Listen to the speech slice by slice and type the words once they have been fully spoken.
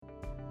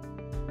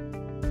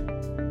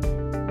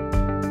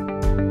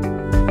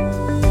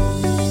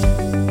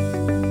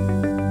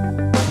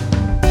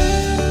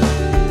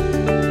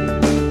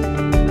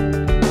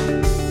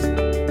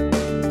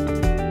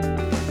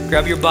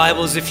Grab your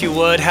Bibles if you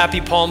would.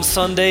 Happy Palm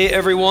Sunday,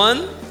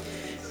 everyone.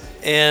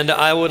 And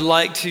I would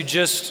like to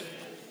just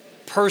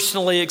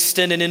personally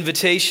extend an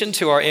invitation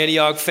to our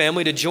Antioch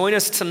family to join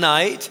us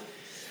tonight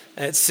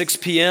at 6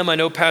 p.m. I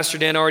know Pastor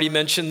Dan already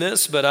mentioned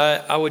this, but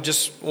I would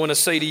just want to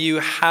say to you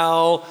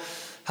how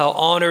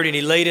honored and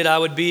elated I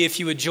would be if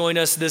you would join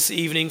us this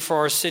evening for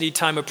our city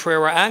time of prayer.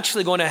 We're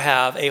actually going to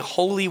have a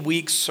Holy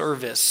Week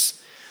service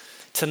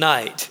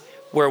tonight,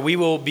 where we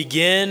will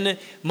begin,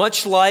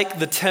 much like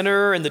the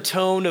tenor and the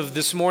tone of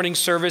this morning's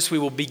service, we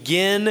will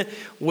begin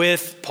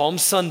with Palm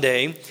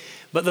Sunday.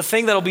 But the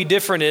thing that'll be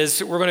different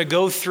is we're going to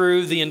go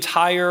through the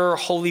entire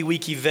Holy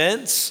Week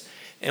events,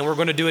 and we're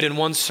going to do it in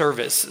one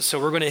service. So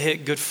we're going to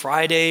hit Good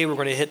Friday, we're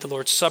going to hit the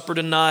Lord's Supper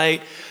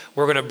tonight,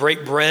 we're going to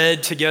break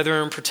bread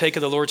together and partake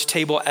of the Lord's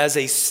table as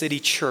a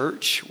city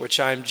church, which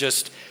I'm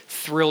just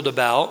thrilled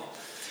about.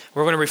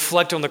 We're going to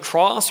reflect on the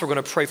cross, we're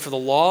going to pray for the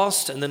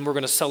lost, and then we're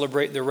going to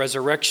celebrate the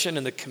resurrection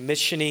and the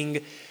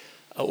commissioning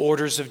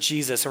orders of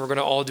Jesus. And we're going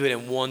to all do it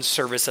in one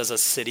service as a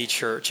city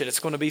church. And it's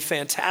going to be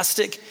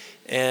fantastic.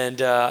 And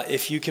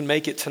if you can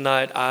make it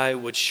tonight, I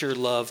would sure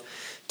love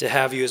to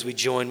have you as we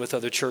join with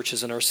other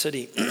churches in our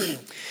city.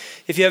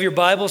 If you have your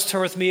Bibles,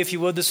 turn with me, if you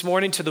would, this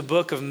morning to the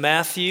book of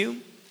Matthew.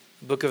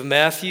 Book of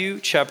Matthew,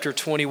 chapter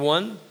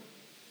 21,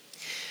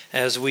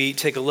 as we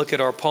take a look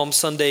at our Palm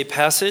Sunday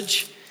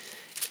passage.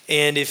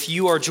 And if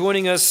you are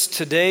joining us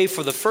today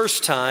for the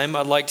first time,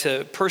 I'd like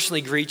to personally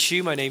greet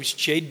you. My name's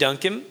Jade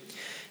Duncan,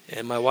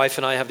 and my wife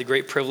and I have the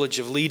great privilege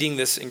of leading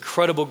this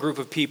incredible group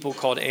of people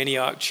called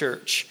Antioch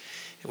Church.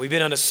 And we've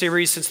been on a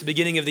series since the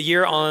beginning of the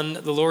year on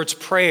the Lord's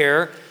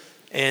Prayer,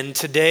 and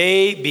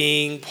today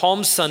being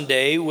Palm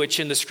Sunday, which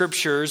in the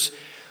scriptures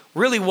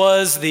really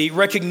was the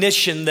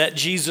recognition that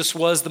Jesus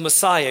was the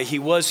Messiah. He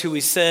was who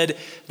he said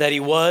that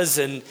he was,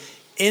 and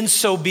in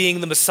so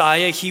being the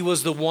Messiah, he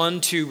was the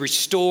one to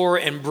restore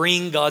and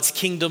bring God's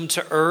kingdom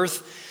to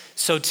earth.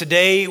 So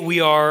today we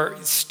are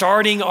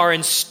starting our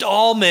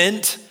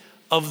installment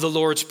of the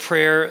Lord's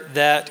Prayer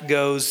that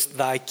goes,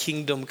 "Thy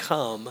kingdom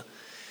come,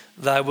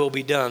 thy will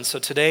be done." So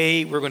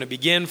today we're going to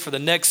begin for the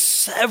next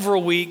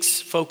several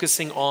weeks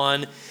focusing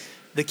on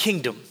the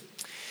kingdom.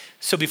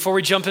 So before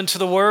we jump into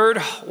the word,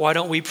 why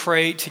don't we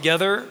pray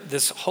together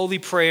this holy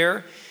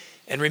prayer?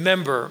 And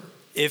remember,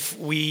 if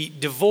we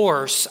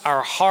divorce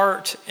our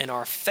heart and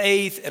our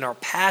faith and our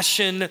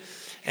passion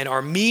and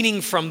our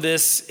meaning from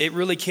this, it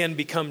really can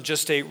become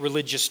just a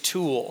religious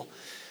tool.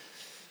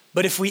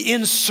 But if we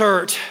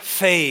insert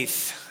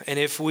faith and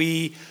if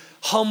we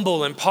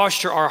humble and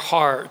posture our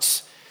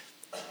hearts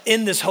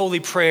in this holy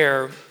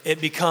prayer,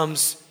 it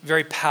becomes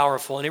very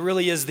powerful. And it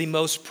really is the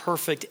most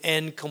perfect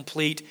and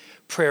complete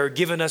prayer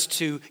given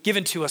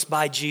to us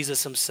by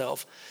Jesus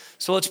himself.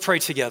 So let's pray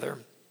together.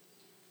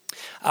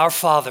 Our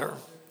Father,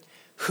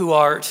 who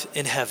art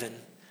in heaven,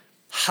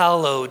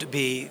 hallowed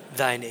be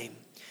thy name.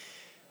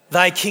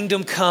 Thy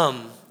kingdom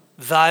come,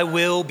 thy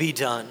will be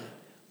done,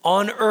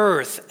 on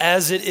earth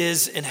as it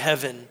is in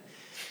heaven.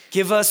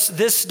 Give us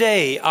this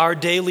day our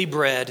daily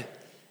bread,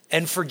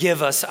 and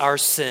forgive us our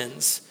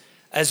sins,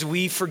 as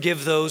we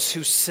forgive those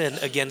who sin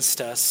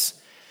against us.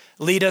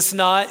 Lead us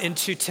not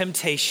into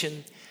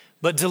temptation,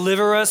 but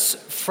deliver us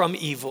from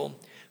evil.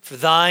 For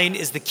thine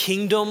is the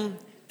kingdom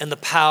and the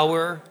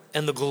power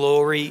and the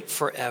glory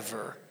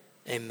forever.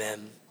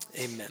 Amen.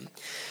 Amen.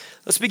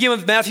 Let's begin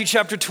with Matthew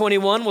chapter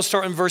 21. We'll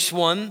start in verse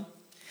 1.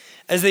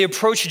 As they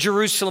approached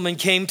Jerusalem and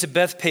came to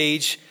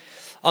Bethphage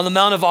on the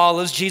Mount of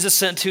Olives, Jesus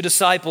sent two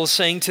disciples,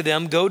 saying to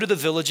them, "Go to the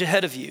village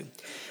ahead of you,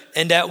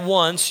 and at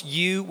once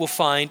you will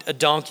find a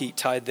donkey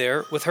tied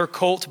there with her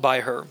colt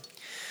by her.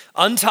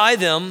 Untie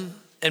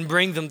them and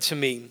bring them to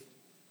me.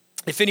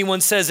 If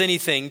anyone says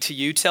anything to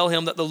you, tell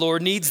him that the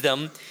Lord needs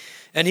them,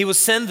 and he will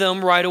send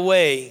them right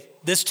away."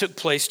 This took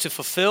place to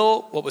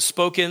fulfill what was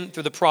spoken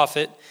through the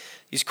prophet.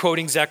 He's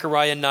quoting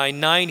Zechariah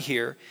 9:9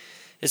 here.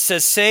 It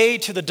says, "Say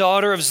to the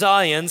daughter of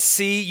Zion,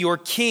 see, your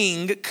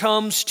king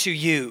comes to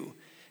you,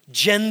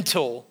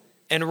 gentle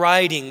and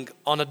riding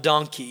on a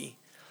donkey,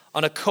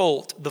 on a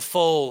colt, the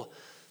foal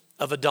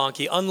of a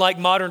donkey." Unlike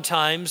modern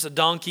times, a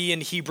donkey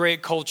in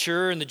Hebraic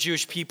culture and the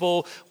Jewish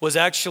people was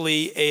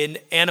actually an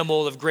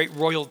animal of great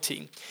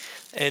royalty.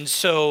 And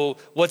so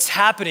what's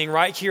happening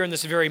right here in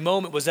this very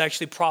moment was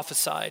actually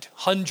prophesied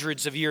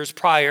hundreds of years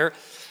prior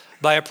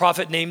by a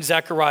prophet named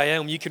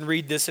Zechariah. And you can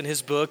read this in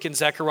his book in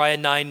Zechariah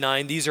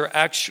 9:9. These are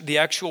the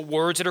actual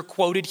words that are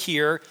quoted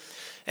here.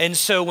 And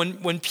so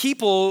when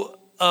people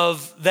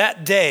of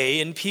that day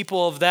and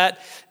people of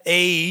that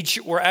age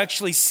were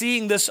actually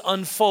seeing this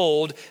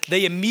unfold,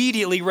 they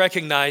immediately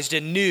recognized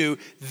and knew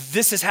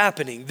this is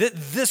happening.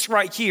 This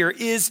right here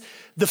is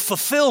the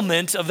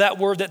fulfillment of that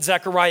word that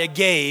Zechariah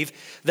gave,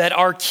 that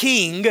our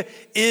king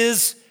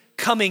is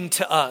coming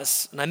to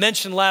us. And I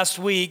mentioned last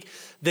week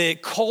the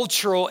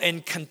cultural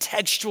and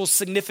contextual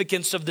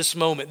significance of this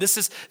moment. This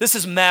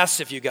is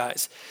massive, you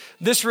guys.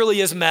 This really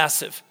is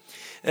massive.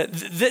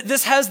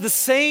 This has the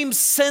same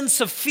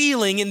sense of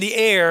feeling in the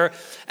air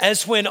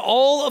as when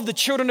all of the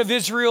children of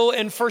Israel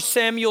in 1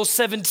 Samuel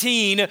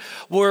 17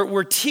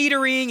 were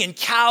teetering and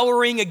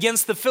cowering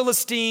against the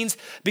Philistines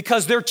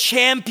because their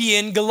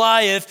champion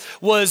Goliath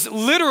was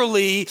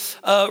literally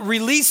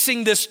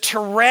releasing this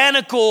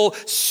tyrannical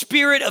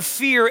spirit of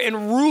fear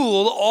and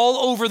rule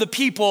all over the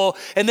people.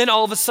 And then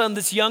all of a sudden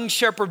this young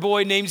shepherd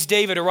boy named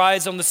David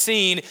arrives on the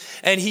scene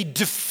and he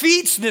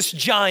defeats this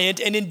giant.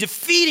 And in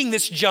defeating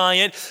this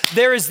giant,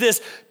 there is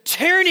this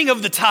turning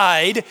of the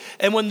tide,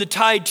 and when the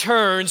tide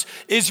turns,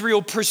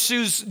 Israel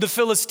pursues the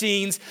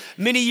Philistines.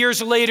 Many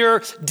years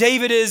later,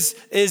 David is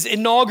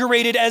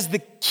inaugurated as the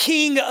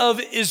king of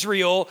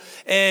Israel,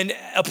 and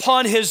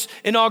upon his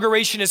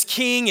inauguration as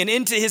king and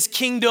into his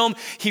kingdom,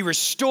 he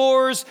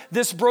restores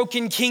this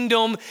broken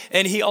kingdom,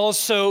 and he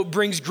also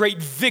brings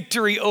great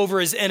victory over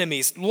his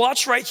enemies.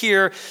 Watch right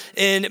here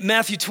in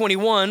Matthew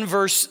 21,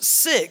 verse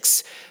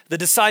 6. The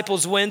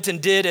disciples went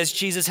and did as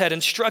Jesus had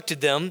instructed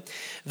them.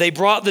 They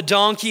brought the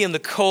donkey and the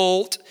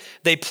colt.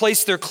 They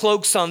placed their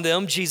cloaks on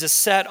them. Jesus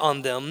sat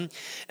on them.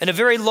 And a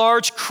very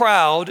large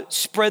crowd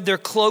spread their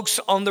cloaks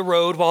on the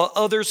road, while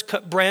others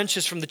cut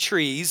branches from the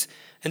trees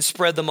and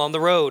spread them on the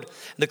road.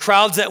 And the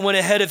crowds that went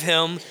ahead of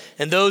him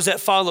and those that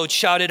followed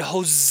shouted,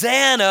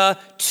 "Hosanna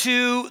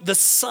to the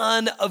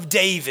Son of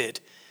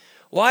David."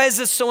 Why is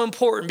this so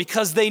important?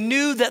 Because they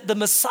knew that the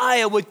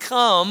Messiah would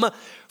come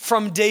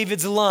from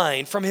David's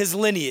line, from his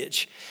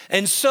lineage.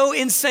 And so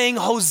in saying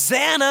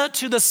Hosanna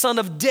to the Son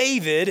of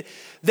David,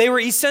 they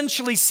were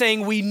essentially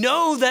saying, we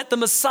know that the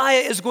Messiah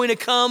is going to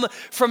come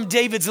from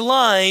David's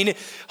line.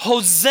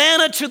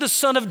 Hosanna to the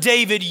Son of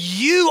David.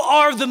 You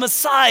are the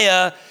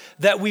Messiah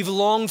that we've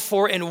longed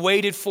for and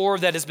waited for,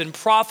 that has been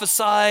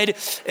prophesied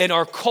in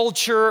our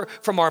culture,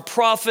 from our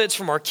prophets,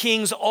 from our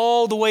kings,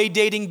 all the way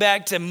dating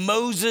back to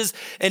Moses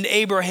and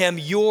Abraham.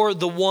 You're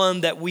the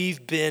one that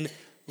we've been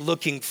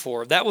looking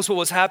for. That was what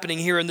was happening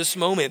here in this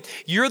moment.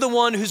 You're the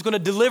one who's going to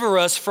deliver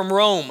us from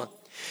Rome.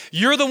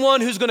 You're the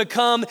one who's going to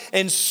come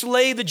and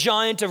slay the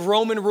giant of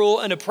Roman rule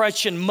and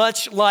oppression,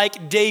 much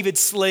like David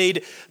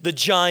slayed the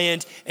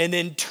giant and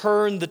then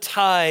turned the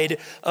tide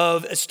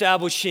of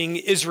establishing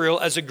Israel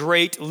as a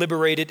great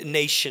liberated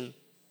nation.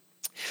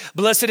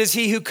 Blessed is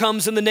he who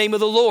comes in the name of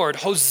the Lord.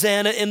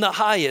 Hosanna in the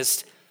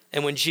highest.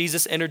 And when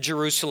Jesus entered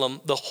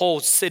Jerusalem, the whole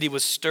city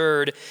was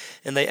stirred,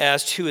 and they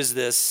asked, "Who is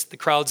this?" The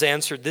crowds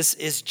answered, "This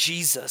is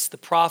Jesus, the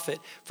prophet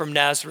from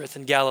Nazareth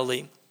in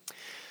Galilee."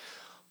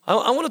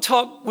 I want to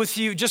talk with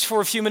you just for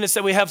a few minutes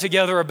that we have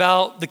together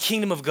about the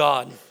kingdom of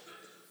God.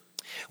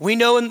 We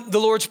know in the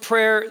Lord's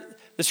Prayer,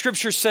 the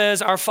scripture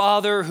says, "Our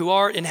Father who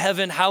art in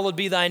heaven, hallowed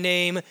be thy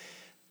name.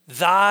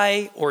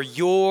 Thy or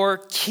your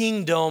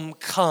kingdom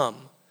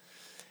come."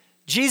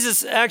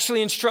 Jesus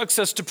actually instructs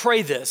us to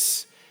pray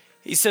this.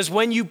 He says,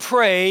 when you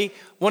pray,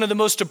 one of the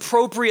most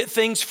appropriate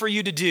things for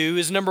you to do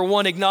is, number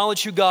one,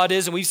 acknowledge who God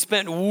is. And we've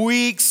spent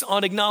weeks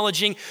on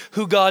acknowledging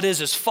who God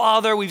is as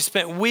Father. We've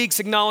spent weeks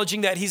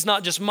acknowledging that he's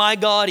not just my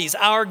God, he's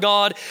our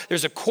God.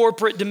 There's a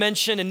corporate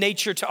dimension and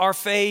nature to our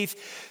faith.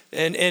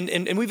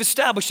 And we've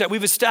established that.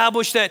 We've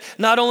established that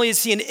not only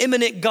is he an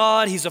immanent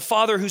God, he's a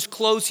Father who's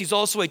close, he's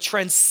also a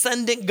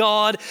transcendent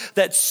God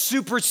that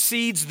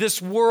supersedes this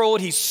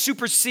world. He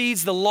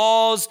supersedes the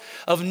laws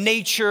of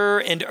nature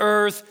and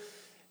earth.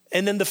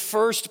 And then the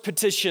first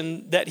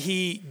petition that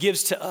he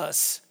gives to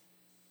us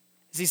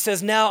is he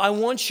says, now I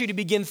want you to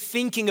begin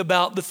thinking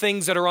about the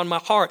things that are on my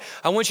heart.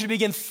 I want you to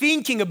begin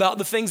thinking about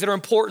the things that are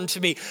important to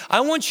me.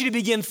 I want you to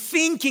begin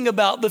thinking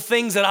about the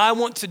things that I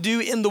want to do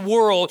in the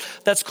world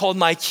that's called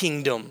my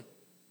kingdom.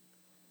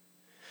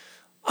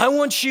 I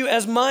want you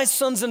as my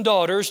sons and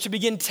daughters to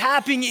begin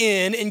tapping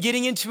in and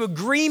getting into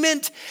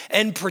agreement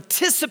and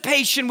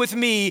participation with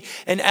me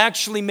and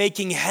actually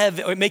making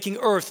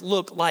earth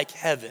look like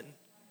heaven.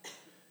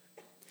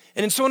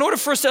 And so in order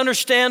for us to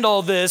understand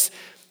all this,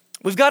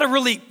 we've got to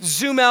really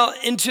zoom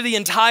out into the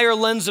entire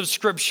lens of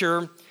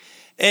Scripture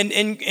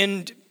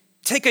and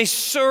take a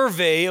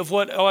survey of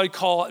what I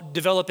call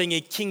developing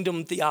a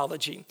kingdom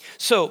theology.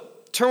 So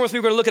turn with me.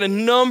 We're going to look at a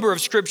number of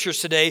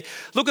scriptures today.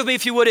 Look with me,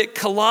 if you would, at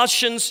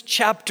Colossians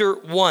chapter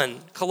 1.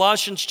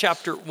 Colossians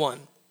chapter 1.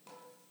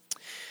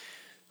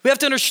 We have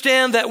to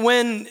understand that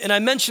and I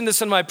mentioned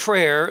this in my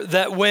prayer,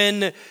 that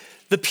when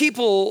the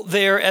people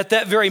there at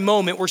that very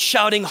moment were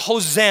shouting,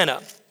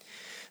 "Hosanna,"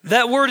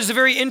 that word is a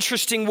very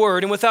interesting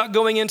word, and without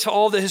going into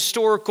all the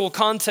historical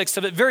context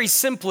of it, very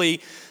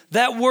simply,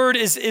 that word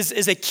is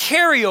a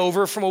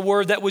carryover from a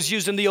word that was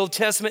used in the Old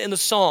Testament in the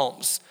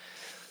Psalms.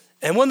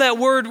 And when that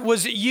word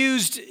was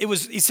used, it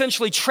was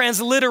essentially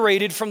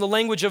transliterated from the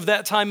language of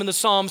that time in the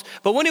Psalms.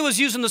 But when it was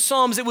used in the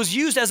Psalms, it was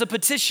used as a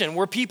petition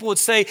where people would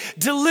say,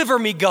 "Deliver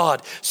me,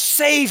 God,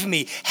 save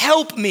me,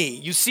 help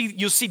me." You'll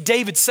see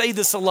David say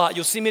this a lot.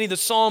 You'll see many of the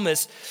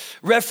psalmists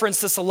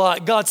reference this a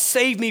lot. "God,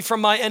 save me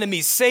from my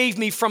enemies. Save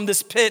me from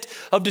this pit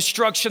of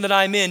destruction that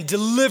I'm in.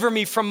 Deliver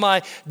me from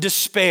my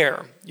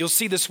despair." You'll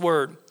see this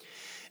word.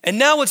 And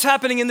now what's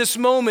happening in this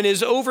moment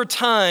is over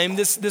time,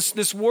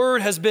 this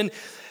word has been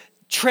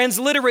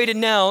transliterated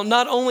now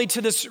not only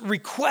to this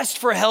request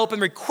for help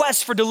and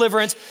request for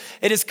deliverance,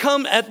 it has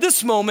come at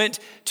this moment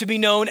to be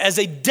known as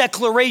a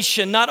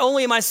declaration. Not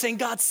only am I saying,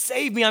 God,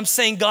 save me, I'm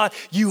saying, God,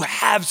 you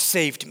have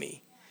saved me.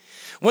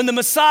 When the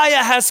Messiah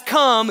has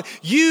come,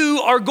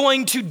 you are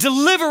going to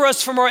deliver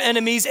us from our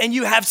enemies, and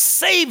you have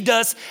saved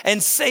us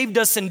and saved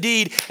us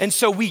indeed. And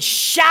so we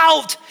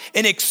shout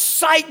in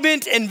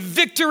excitement and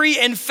victory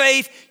and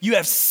faith, you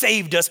have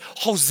saved us.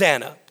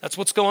 Hosanna. That's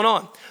what's going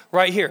on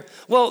right here.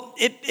 Well,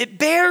 it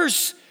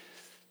bears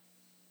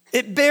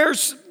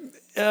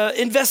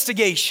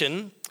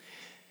investigation,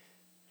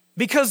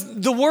 because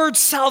the word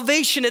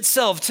salvation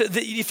itself,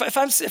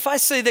 if I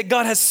say that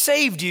God has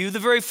saved you, the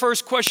very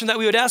first question that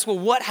we would ask, well,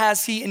 what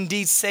has he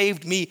indeed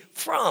saved me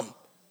from?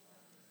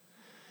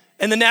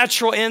 And the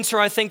natural answer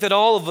I think that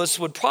all of us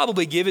would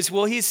probably give is,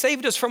 well, he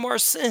saved us from our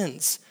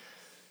sins.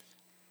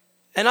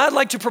 And I'd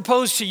like to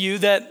propose to you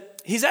that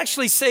he's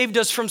actually saved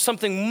us from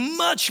something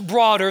much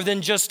broader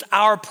than just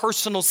our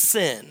personal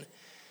sin.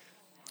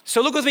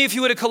 So look with me, if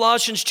you would, at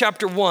Colossians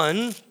chapter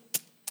 1,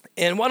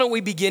 and why don't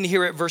we begin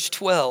here at verse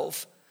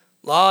 12?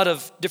 A lot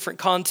of different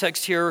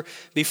context here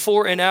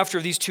before and after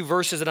these two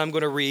verses that I'm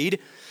going to read.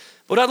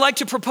 What I'd like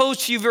to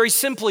propose to you very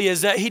simply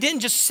is that he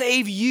didn't just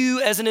save you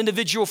as an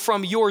individual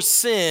from your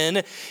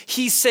sin.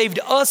 He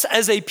saved us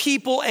as a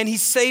people, and he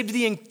saved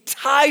the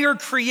entire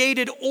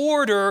created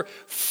order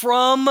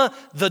from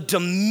the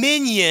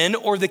dominion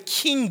or the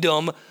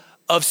kingdom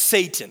of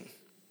Satan.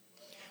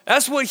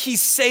 That's what he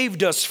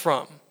saved us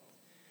from.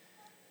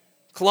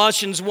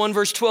 Colossians 1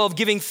 verse 12,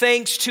 giving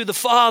thanks to the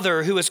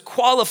Father who has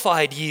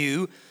qualified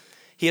you.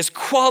 He has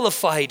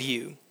qualified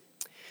you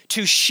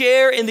to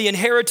share in the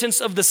inheritance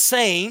of the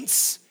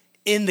saints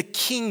in the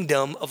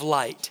kingdom of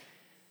light.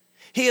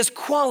 He has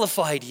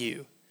qualified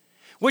you,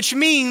 which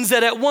means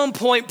that at one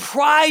point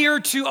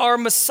prior to our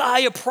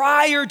Messiah,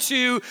 prior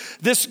to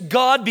this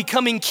God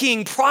becoming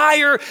king,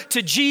 prior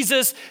to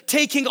Jesus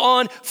taking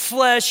on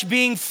flesh,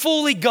 being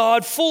fully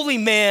God, fully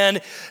man,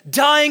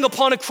 dying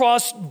upon a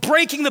cross,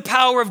 breaking the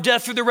power of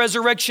death through the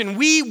resurrection,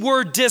 we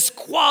were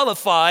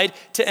disqualified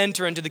to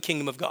enter into the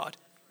kingdom of God.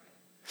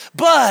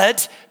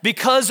 But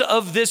because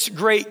of this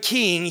great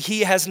king, he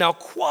has now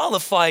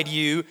qualified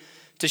you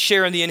to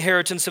share in the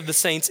inheritance of the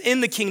saints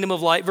in the kingdom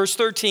of light. Verse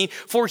 13,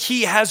 for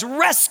he has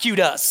rescued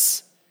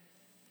us.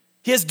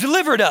 He has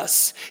delivered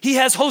us. He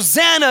has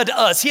hosanna'd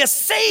us. He has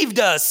saved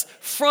us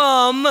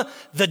from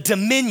the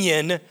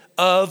dominion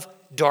of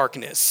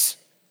darkness.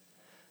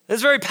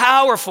 That's very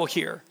powerful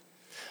here.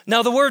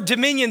 Now the word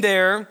dominion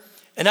there,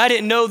 and I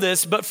didn't know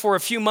this, but for a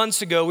few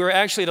months ago, we were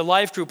actually at a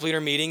life group leader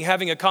meeting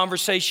having a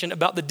conversation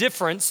about the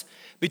difference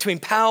between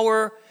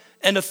power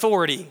and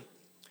authority.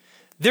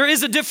 There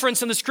is a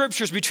difference in the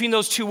scriptures between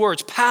those two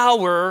words,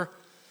 power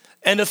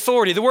and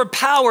authority. The word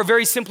power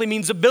very simply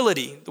means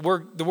ability. The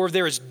word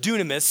there is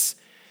dunamis,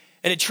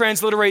 and it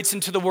transliterates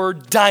into the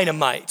word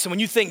dynamite. So when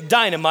you think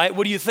dynamite,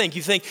 what do you think?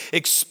 You think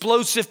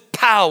explosive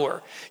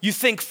power. You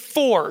think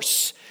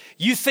force.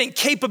 You think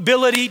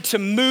capability to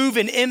move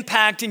and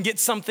impact and get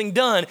something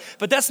done.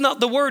 But that's not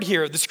the word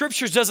here. The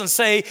scriptures doesn't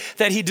say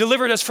that he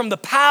delivered us from the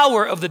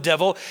power of the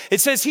devil. It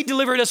says he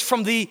delivered us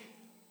from the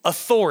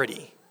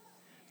authority.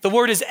 The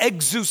word is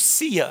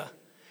exousia,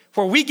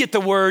 where we get the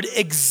word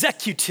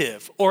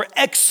executive or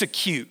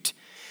execute.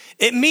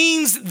 It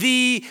means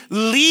the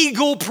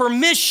legal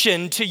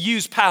permission to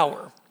use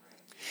power.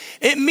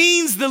 It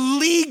means the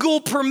legal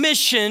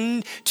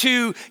permission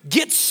to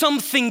get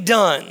something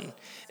done.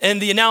 And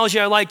the analogy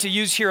I like to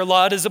use here a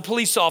lot is a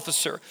police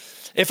officer.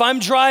 If I'm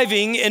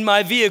driving in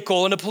my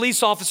vehicle and a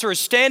police officer is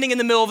standing in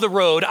the middle of the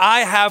road,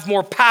 I have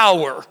more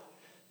power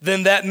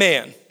than that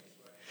man.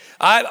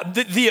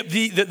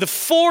 The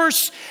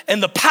force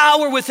and the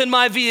power within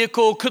my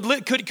vehicle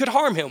could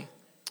harm him.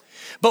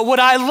 But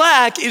what I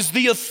lack is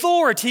the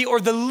authority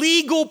or the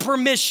legal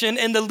permission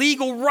and the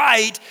legal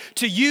right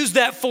to use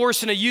that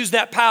force and to use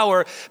that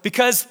power,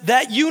 because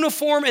that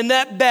uniform and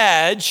that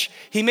badge,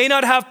 he may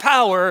not have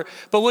power,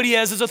 but what he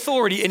has is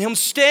authority. And him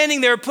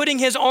standing there, putting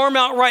his arm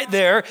out right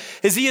there,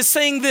 he is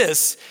saying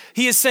this.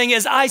 He is saying,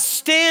 as I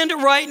stand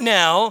right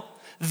now,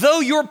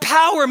 though your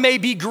power may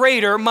be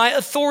greater, my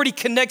authority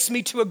connects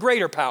me to a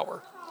greater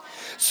power.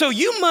 So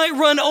you might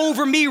run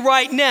over me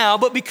right now,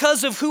 but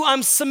because of who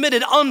I'm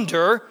submitted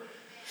under,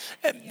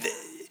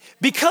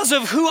 because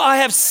of who I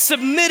have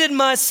submitted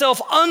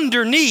myself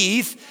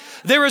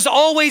underneath, there is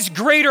always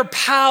greater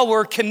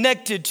power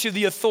connected to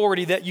the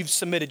authority that you've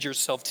submitted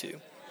yourself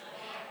to.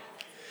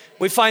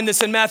 We find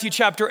this in Matthew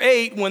chapter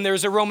 8 when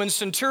there's a Roman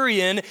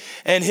centurion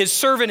and his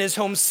servant is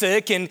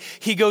homesick, and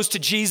he goes to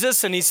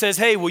Jesus and he says,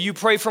 hey, will you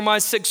pray for my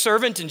sick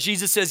servant? And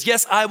Jesus says,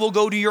 yes, I will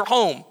go to your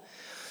home.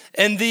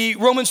 And the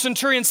Roman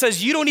centurion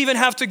says, you don't even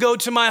have to go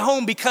to my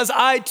home, because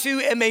I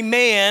too am a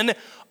man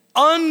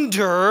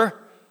under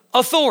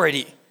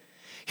authority.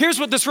 Here's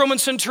what this Roman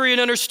centurion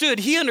understood.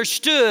 He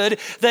understood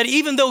that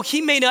even though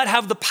he may not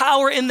have the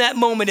power in that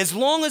moment, as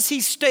long as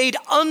he stayed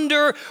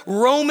under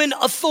Roman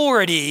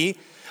authority,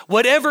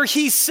 Whatever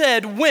he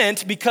said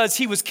went because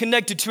he was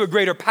connected to a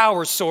greater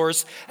power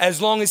source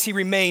as long as he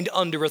remained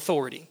under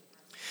authority.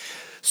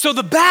 So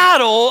the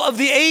battle of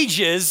the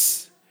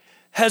ages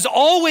has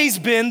always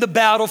been the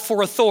battle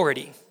for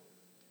authority.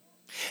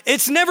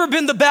 It's never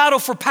been the battle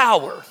for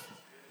power.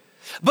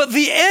 But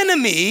the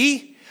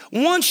enemy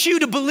wants you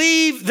to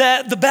believe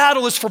that the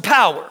battle is for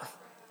power.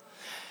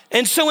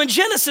 And so in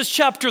Genesis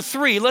chapter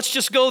 3, let's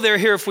just go there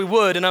here if we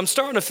would, and I'm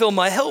starting to feel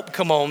my help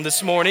come on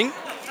this morning.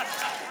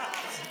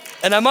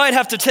 And I might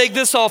have to take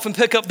this off and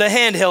pick up the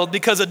handheld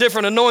because a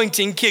different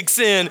anointing kicks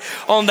in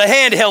on the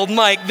handheld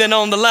mic than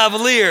on the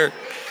lavalier.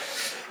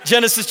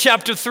 Genesis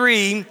chapter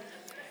 3,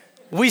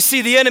 we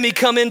see the enemy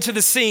come into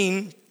the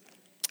scene.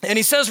 And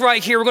he says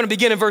right here, we're going to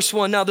begin in verse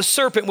 1. Now the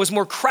serpent was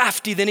more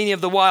crafty than any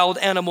of the wild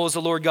animals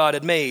the Lord God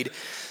had made.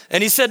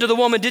 And he said to the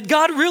woman, did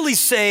God really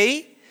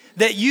say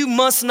that you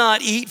must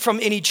not eat from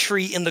any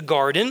tree in the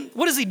garden?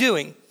 What is he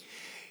doing?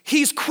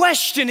 He's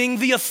questioning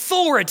the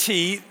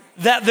authority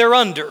that they're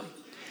under.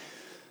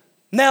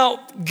 Now,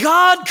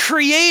 God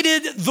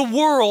created the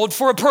world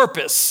for a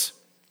purpose.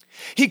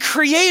 He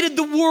created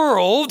the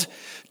world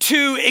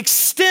to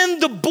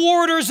extend the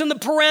borders and the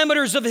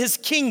parameters of his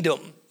kingdom.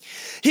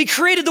 He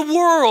created the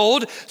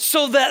world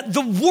so that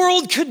the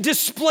world could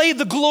display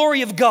the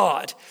glory of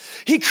God.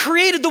 He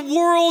created the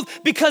world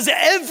because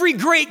every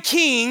great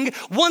king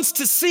wants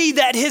to see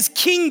that his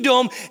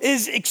kingdom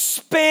is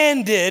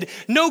expanded.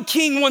 No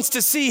king wants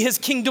to see his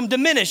kingdom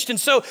diminished. And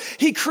so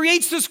he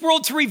creates this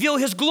world to reveal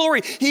his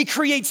glory. He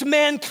creates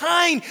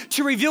mankind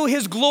to reveal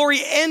his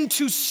glory and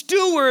to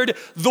steward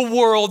the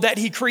world that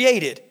he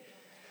created.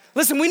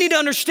 Listen, we need to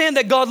understand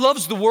that God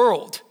loves the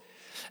world.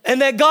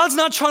 And that God's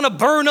not trying to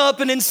burn up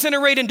and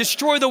incinerate and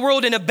destroy the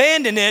world and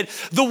abandon it.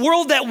 The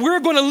world that we're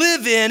going to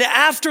live in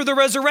after the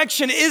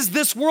resurrection is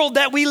this world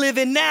that we live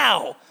in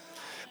now.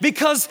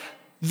 Because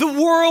the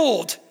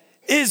world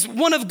is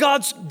one of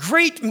God's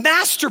great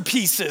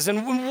masterpieces.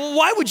 And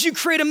why would you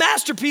create a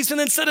masterpiece and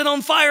then set it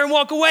on fire and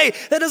walk away?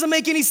 That doesn't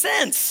make any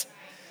sense.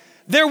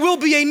 There will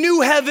be a new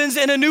heavens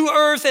and a new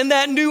earth, and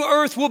that new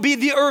earth will be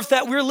the earth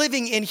that we're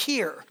living in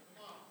here.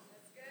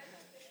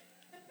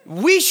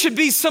 We should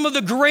be some of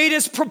the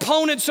greatest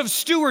proponents of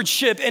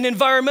stewardship and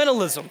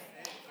environmentalism.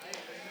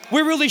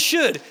 We really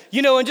should.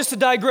 And just to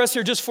digress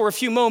here just for a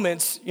few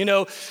moments,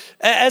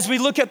 as we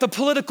look at the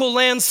political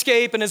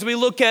landscape and as we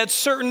look at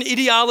certain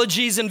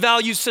ideologies and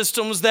value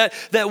systems that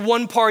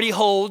one party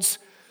holds,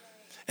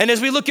 and as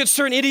we look at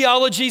certain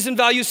ideologies and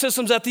value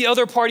systems that the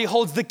other party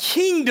holds, the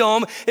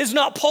kingdom is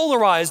not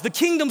polarized. The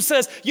kingdom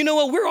says, you know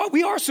what,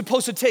 we are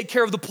supposed to take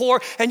care of the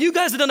poor, and you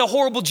guys have done a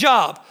horrible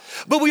job.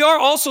 But we are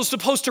also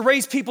supposed to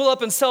raise people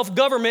up in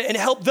self-government and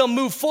help them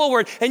move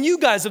forward, and you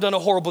guys have done a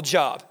horrible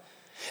job.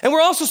 And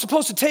we're also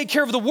supposed to take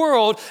care of the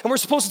world, and we're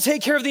supposed to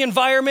take care of the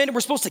environment, and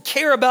we're supposed to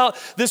care about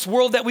this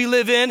world that we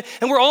live in,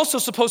 and we're also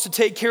supposed to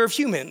take care of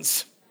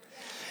humans.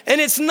 And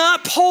it's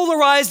not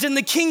polarized in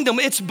the kingdom,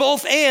 it's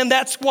both and.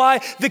 That's why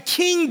the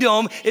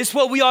kingdom is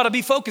what we ought to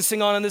be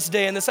focusing on in this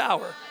day and this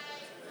hour.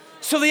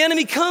 So the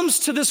enemy comes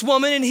to this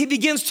woman and he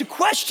begins to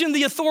question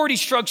the authority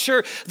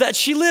structure that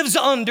she lives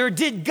under.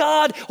 Did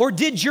God or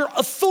did your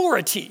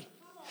authority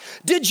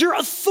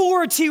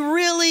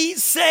really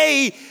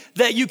say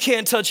that you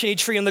can't touch any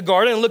tree in the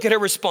garden? And look at her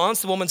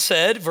response. The woman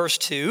said, verse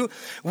 2,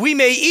 we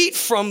may eat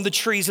from the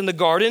trees in the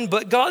garden,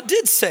 but God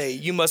did say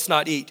you must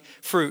not eat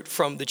fruit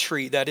from the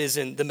tree that is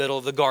in the middle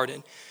of the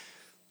garden.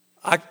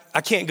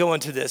 I can't go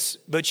into this,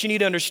 but you need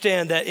to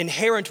understand that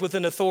inherent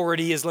within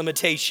authority is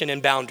limitation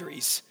and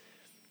boundaries.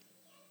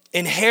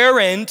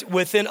 Inherent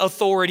within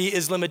authority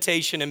is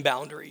limitation and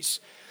boundaries.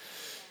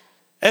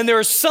 And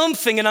there's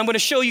something, and I'm going to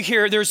show you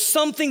here, there's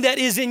something that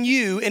is in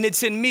you, and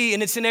it's in me,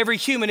 and it's in every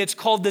human. It's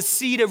called the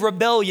seed of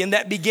rebellion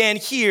that began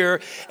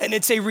here, and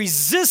it's a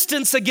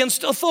resistance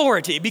against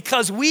authority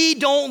because we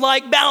don't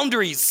like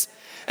boundaries,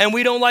 and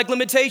we don't like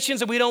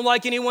limitations, and we don't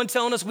like anyone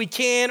telling us we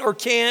can or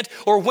can't,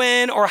 or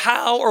when or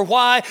how or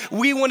why.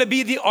 We want to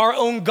be our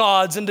own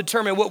gods and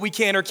determine what we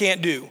can or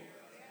can't do.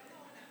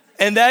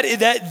 And that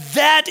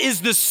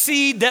is the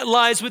seed that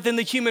lies within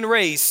the human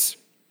race.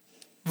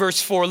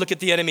 Verse 4, look at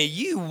the enemy.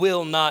 You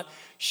will not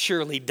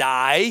surely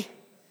die,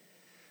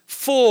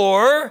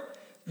 for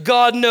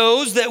God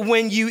knows that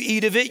when you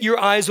eat of it, your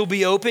eyes will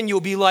be open. You'll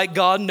be like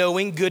God,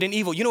 knowing good and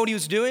evil. You know what he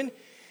was doing?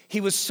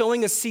 He was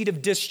sowing a seed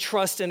of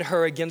distrust in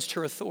her against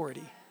her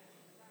authority.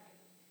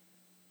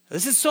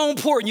 This is so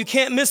important. You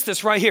can't miss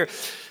this right here.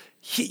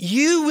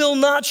 You will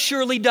not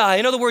surely die.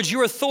 In other words,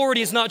 your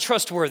authority is not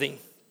trustworthy.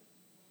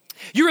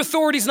 Your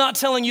authority is not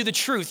telling you the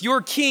truth.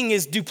 Your king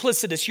is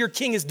duplicitous. Your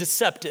king is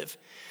deceptive.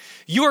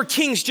 Your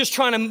king's just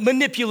trying to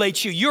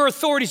manipulate you. Your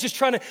authority's just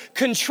trying to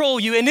control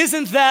you. And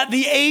isn't that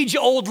the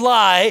age-old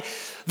lie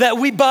that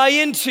we buy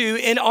into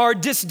in our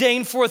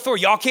disdain for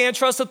authority? Y'all can't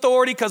trust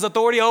authority because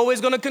authority always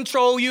going to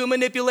control you and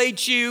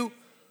manipulate you,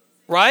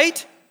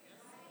 right?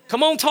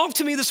 Come on, talk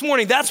to me this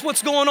morning. That's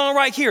what's going on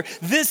right here.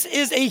 This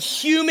is a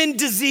human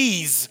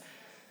disease.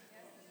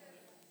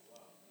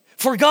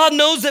 For God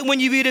knows that when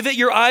you eat of it,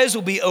 your eyes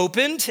will be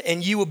opened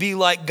and you will be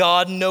like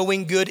God,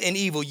 knowing good and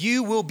evil.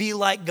 You will be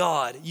like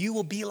God. You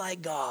will be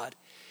like God.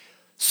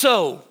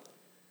 So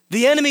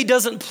the enemy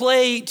doesn't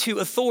play to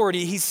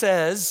authority. He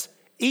says,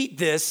 eat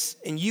this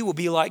and you will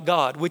be like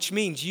God, which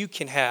means you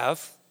can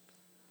have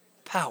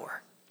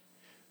power.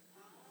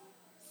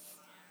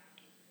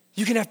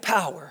 You can have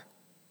power.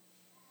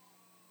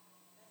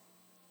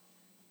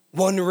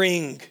 One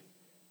ring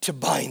to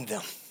bind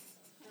them.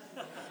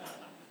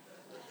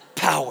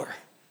 Power.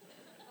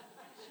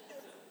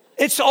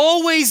 It's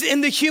always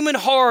in the human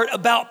heart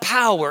about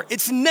power.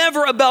 It's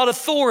never about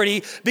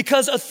authority,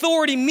 because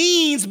authority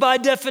means by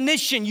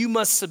definition you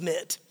must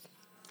submit.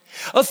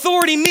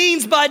 Authority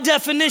means by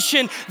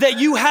definition that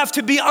you have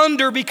to be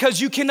under,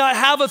 because you cannot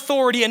have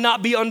authority and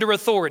not be under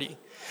authority.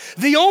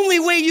 The only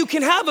way you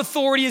can have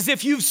authority is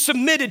if you've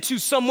submitted to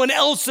someone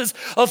else's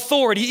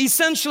authority.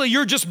 Essentially,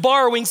 you're just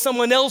borrowing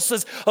someone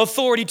else's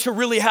authority to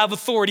really have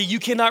authority. You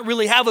cannot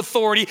really have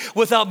authority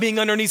without being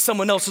underneath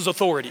someone else's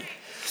authority.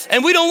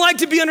 And we don't like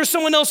to be under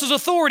someone else's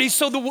authority,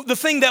 so the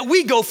thing that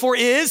we go for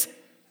is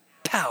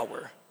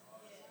power.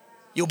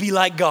 You'll be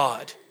like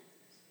God.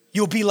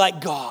 You'll be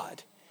like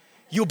God.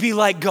 You'll be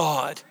like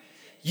God.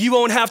 You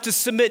won't have to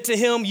submit to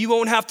him. You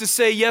won't have to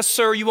say, yes,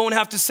 sir. You won't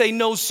have to say,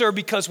 no, sir,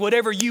 because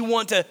whatever you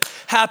want to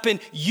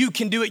happen, you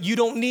can do it. You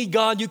don't need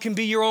God. You can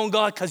be your own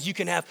God because you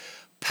can have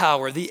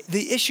power. The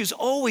issue's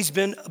always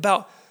been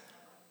about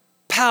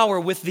power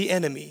with the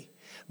enemy.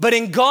 But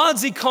in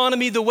God's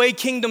economy, the way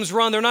kingdoms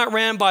run, they're not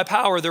ran by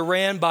power. They're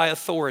ran by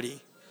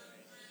authority.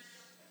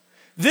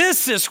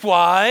 This is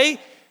why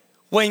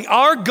when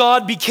our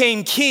God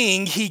became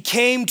king, he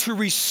came to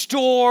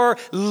restore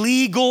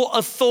legal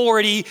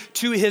authority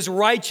to his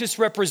righteous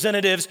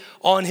representatives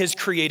on his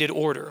created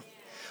order.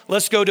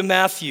 Let's go to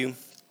Matthew.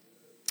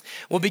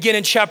 We'll begin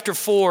in chapter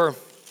 4,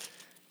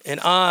 and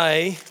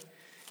I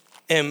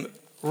am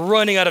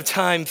running out of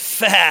time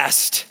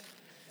fast.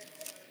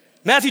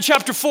 Matthew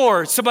chapter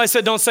 4, somebody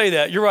said don't say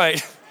that, you're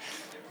right.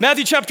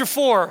 Matthew chapter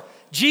 4,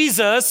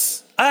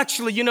 Jesus,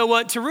 actually, you know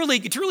what, to really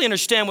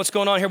understand what's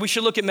going on here, we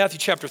should look at Matthew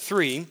chapter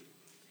 3.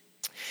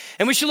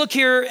 And we should look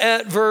here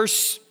at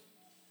verse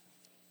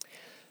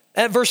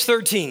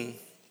 13.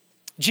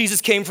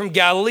 Jesus came from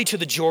Galilee to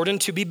the Jordan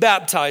to be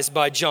baptized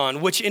by John,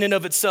 which in and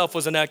of itself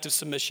was an act of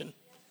submission.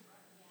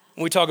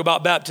 When we talk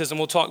about baptism,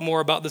 we'll talk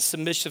more about the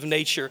submissive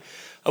nature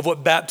of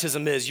what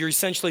baptism is. You're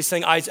essentially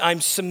saying,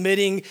 I'm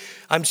submitting,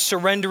 I'm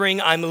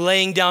surrendering, I'm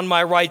laying down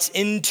my rights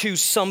into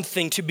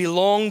something to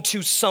belong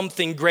to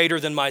something greater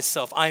than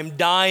myself. I am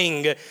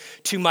dying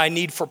to my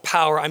need for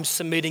power. I'm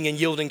submitting and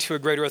yielding to a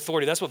greater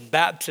authority. That's what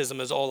baptism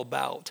is all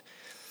about.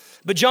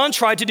 But John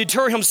tried to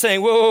deter him,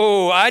 saying,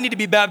 whoa, I need to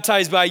be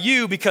baptized by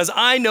you because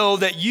I know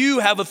that you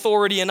have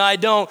authority and I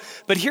don't.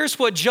 But here's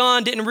what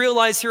John didn't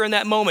realize here in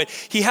that moment.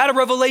 He had a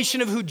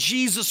revelation of who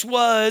Jesus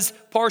was,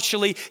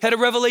 partially, had a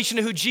revelation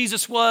of who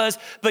Jesus was,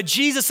 but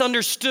Jesus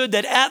understood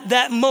that at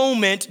that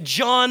moment,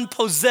 John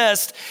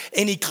possessed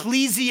an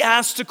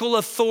ecclesiastical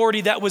authority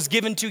that was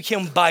given to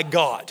him by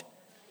God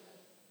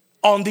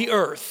on the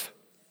earth,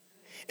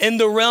 in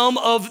the realm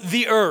of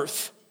the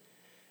earth.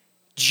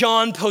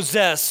 John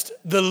possessed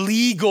the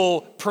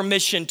legal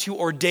permission to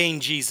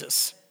ordain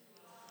Jesus.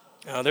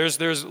 Now, there's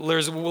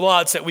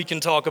lots that we can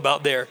talk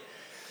about there.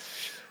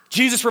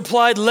 Jesus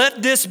replied,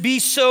 let this be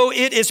so.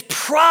 It is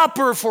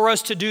proper for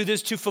us to do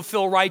this to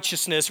fulfill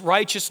righteousness.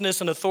 Righteousness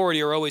and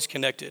authority are always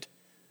connected.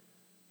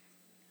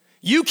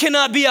 You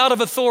cannot be out of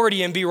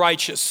authority and be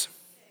righteous.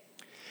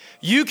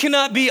 You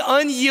cannot be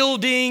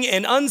unyielding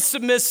and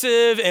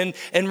unsubmissive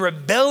and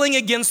rebelling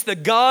against the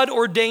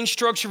God-ordained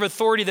structure of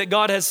authority that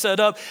God has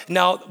set up.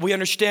 Now, we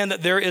understand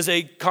that there is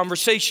a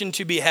conversation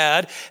to be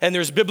had, and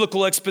there's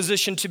biblical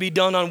exposition to be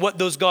done on what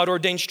those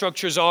God-ordained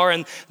structures are,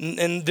 and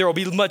there will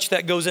be much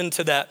that goes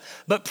into that.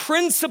 But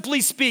principally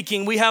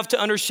speaking, we have to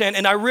understand,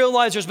 and I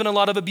realize there's been a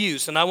lot of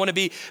abuse, and I want to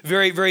be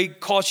very, very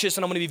cautious,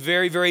 and I'm going to be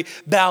very, very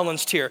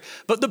balanced here.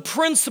 But the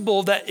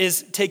principle that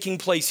is taking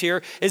place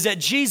here is that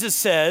Jesus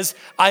says,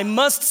 I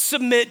must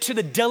submit to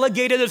the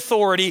delegated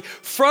authority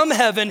from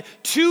heaven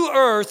to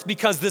earth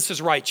because this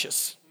is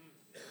righteous.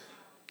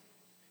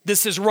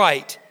 This is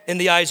right in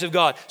the eyes of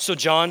God. So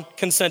John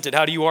consented.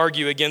 How do you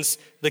argue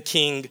against the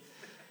king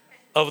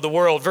of the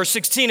world? Verse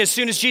 16, as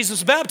soon as Jesus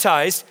was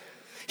baptized,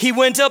 he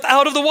went up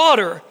out of the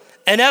water.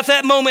 And at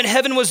that moment,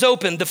 heaven was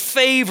opened, the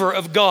favor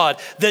of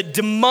God, the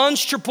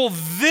demonstrable,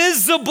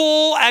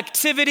 visible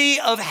activity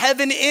of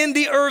heaven in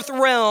the earth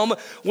realm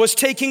was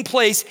taking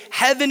place.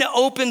 Heaven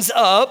opens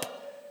up.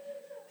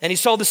 And he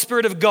saw the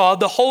Spirit of God,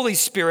 the Holy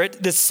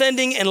Spirit,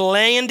 descending and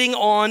landing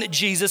on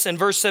Jesus. And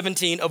verse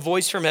 17, a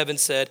voice from heaven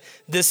said,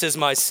 this is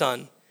my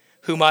Son,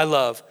 whom I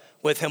love.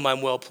 With him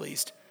I'm well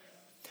pleased.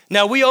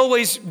 Now, we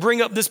always bring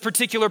up this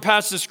particular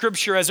passage of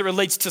Scripture as it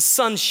relates to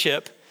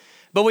sonship.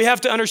 But we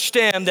have to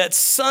understand that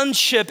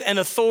sonship and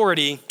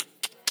authority,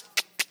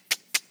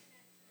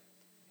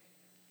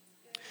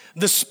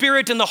 the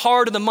spirit and the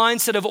heart and the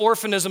mindset of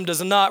orphanism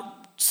does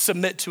not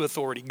submit to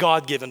authority,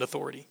 God-given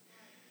authority.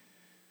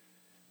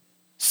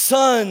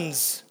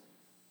 Sons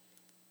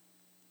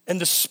And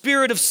the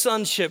spirit of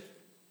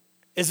sonship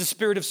is a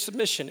spirit of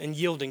submission and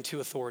yielding to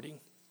authority.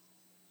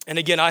 And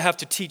again, I have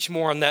to teach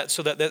more on that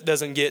so that that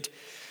doesn't get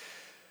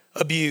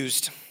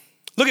abused.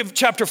 Look at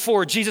chapter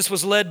 4. Jesus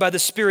was led by the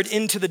Spirit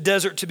into the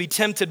desert to be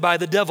tempted by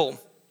the devil.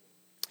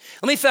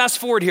 Let me fast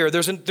forward here.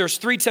 There's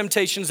 3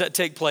 temptations that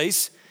take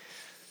place.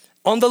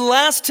 On the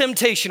last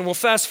temptation, we'll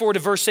fast forward to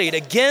verse 8.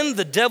 Again,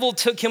 the devil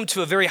took him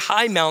to a very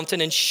high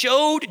mountain and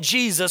showed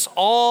Jesus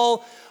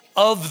all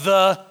of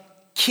the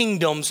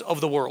kingdoms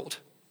of the world.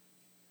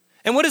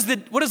 And what does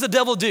the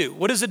devil do?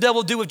 What does the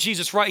devil do with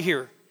Jesus right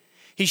here?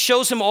 He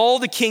shows him all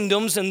the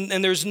kingdoms,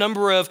 and there's a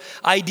number of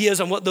ideas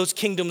on what those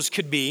kingdoms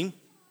could be.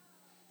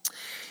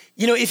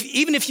 You know,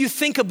 even if you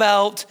think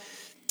about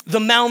the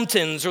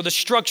mountains or the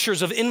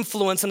structures of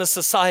influence in a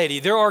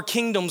society, there are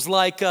kingdoms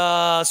like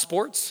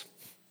sports.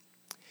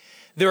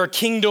 There are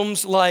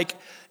kingdoms like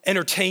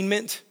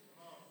entertainment,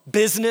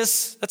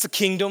 business. That's a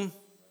kingdom.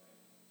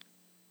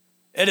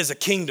 It is a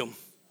kingdom.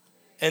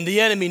 And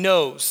the enemy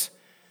knows.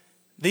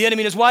 The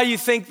enemy knows. Why do you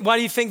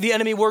think the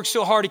enemy works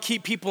so hard to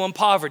keep people in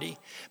poverty?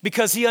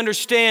 Because he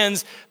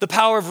understands the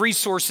power of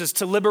resources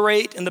to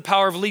liberate and the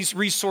power of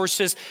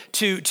resources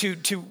to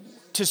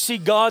see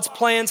God's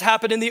plans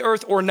happen in the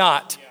earth or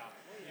not.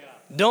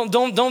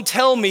 Don't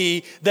tell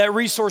me that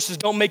resources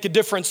don't make a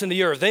difference in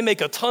the earth. They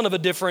make a ton of a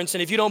difference.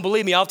 And if you don't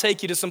believe me, I'll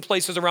take you to some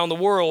places around the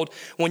world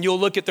when you'll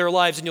look at their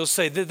lives and you'll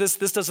say, this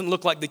doesn't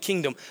look like the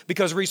kingdom,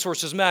 because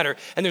resources matter.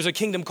 And there's a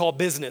kingdom called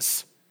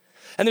business.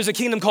 And there's a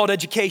kingdom called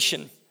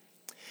education.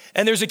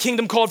 And there's a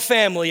kingdom called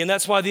family, and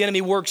that's why the enemy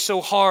works so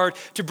hard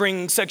to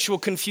bring sexual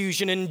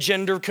confusion and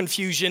gender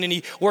confusion, and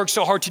he works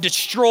so hard to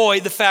destroy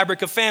the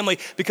fabric of family,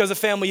 because a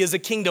family is a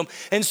kingdom.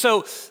 And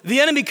so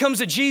the enemy comes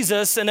to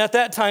Jesus, and at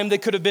that time they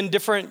could have been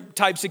different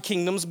types of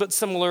kingdoms, but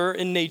similar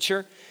in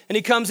nature. And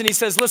he comes and he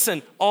says,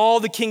 listen, all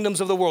the kingdoms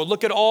of the world,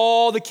 look at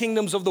all the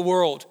kingdoms of the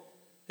world.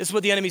 This is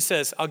what the enemy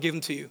says, I'll give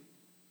them to you.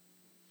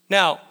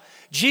 Now,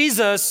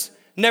 Jesus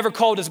never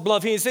called his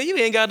bluff. He didn't say, you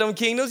ain't got no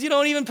kingdoms. You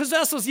don't even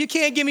possess those. You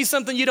can't give me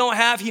something you don't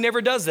have. He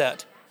never does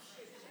that.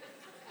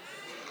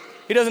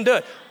 He doesn't do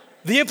it.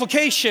 The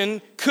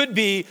implication could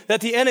be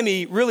that the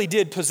enemy really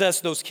did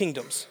possess those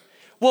kingdoms.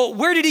 Well,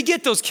 where did he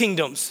get those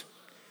kingdoms?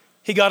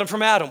 He got them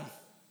from Adam.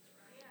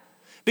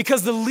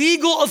 Because the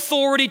legal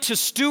authority to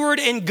steward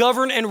and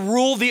govern and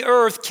rule the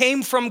earth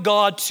came from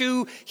God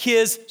to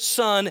his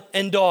son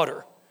and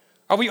daughter.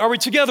 Are we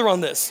together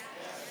on this?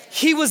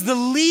 He was the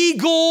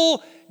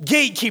legal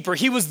gatekeeper.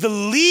 He was the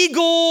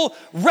legal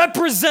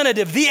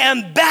representative, the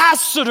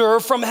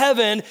ambassador from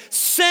heaven,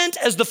 sent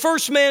as the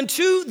first man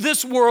to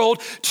this world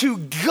to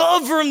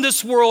govern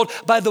this world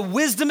by the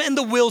wisdom and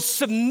the will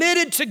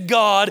submitted to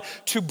God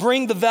to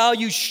bring the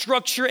value,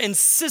 structure, and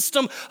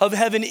system of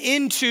heaven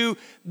into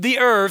the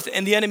earth.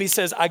 And the enemy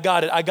says, I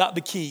got it. I got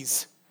the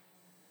keys.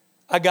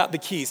 I got the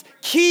keys.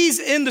 Keys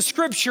in the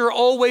scripture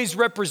always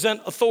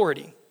represent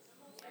authority.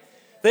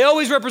 They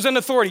always represent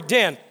authority.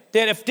 Dan,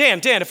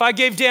 if I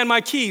gave Dan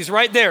my keys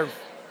right there,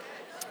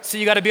 so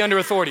you got to be under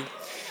authority.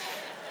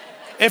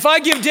 If I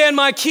give Dan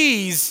my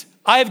keys,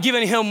 I have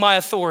given him my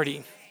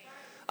authority.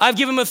 I've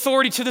given him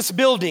authority to this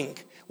building,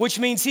 which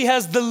means he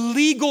has the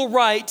legal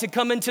right to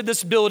come into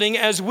this building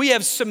as we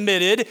have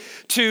submitted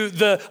to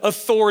the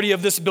authority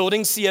of this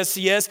building,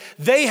 CSCS.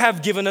 They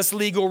have given us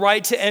legal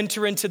right to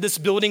enter into this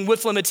building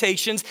with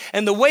limitations,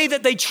 and the way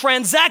that they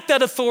transact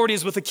that authority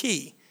is with a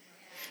key.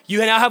 You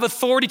now have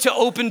authority to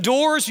open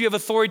doors. You have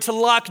authority to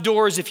lock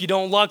doors. If you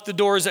don't lock the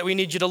doors that we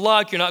need you to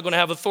lock, you're not going to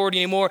have authority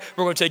anymore.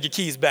 We're going to take your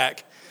keys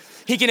back.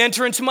 He can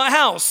enter into my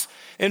house.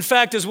 In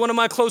fact, as one of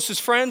my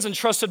closest friends and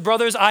trusted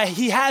brothers,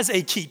 he has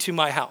a key to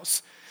my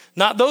house.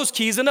 Not those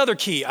keys, another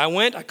key.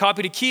 I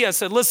copied a key. I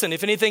said, listen,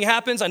 if anything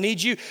happens, I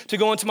need you to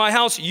go into my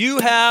house. You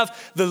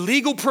have the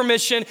legal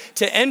permission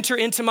to enter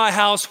into my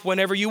house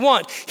whenever you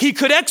want. He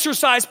could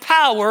exercise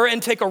power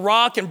and take a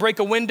rock and break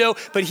a window,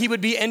 but he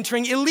would be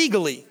entering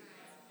illegally.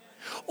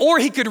 Or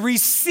he could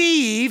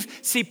receive.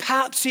 See,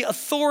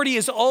 authority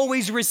is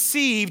always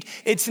received.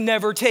 It's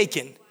never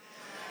taken.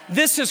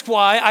 This is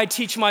why I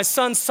teach my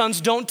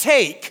sons don't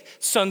take,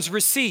 sons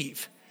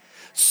receive.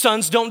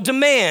 Sons don't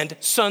demand,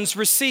 sons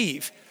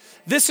receive.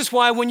 This is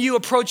why when you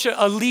approach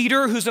a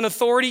leader who's an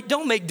authority,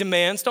 don't make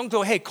demands. Don't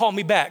go, hey, call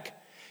me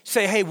back.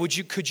 Say, hey,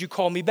 could you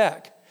call me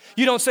back?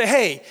 You don't say,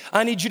 hey,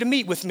 I need you to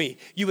meet with me.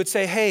 You would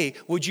say, hey,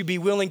 would you be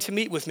willing to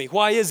meet with me?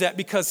 Why is that?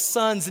 Because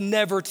sons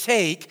never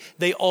take,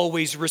 they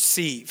always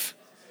receive.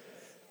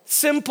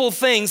 Simple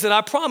things that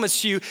I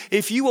promise you,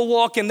 if you will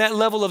walk in that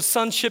level of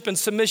sonship and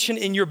submission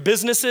in your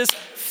businesses,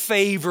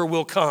 favor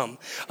will come,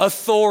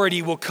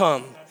 authority will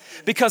come.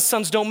 Because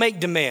sons don't make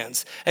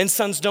demands, and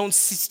sons don't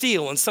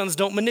steal, and sons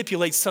don't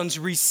manipulate, sons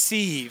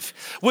receive,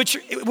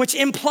 which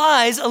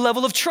implies a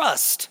level of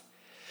trust.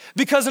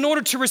 Because in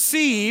order to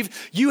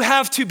receive, you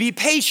have to be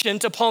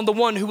patient upon the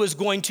one who is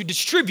going to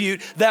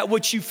distribute that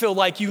which you feel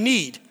like you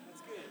need.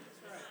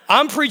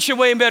 I'm preaching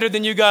way better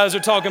than you guys are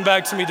talking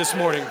back to me this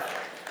morning.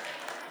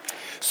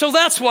 So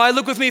that's why,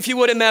 look with me if you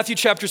would at Matthew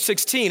chapter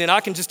 16, and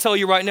I can just tell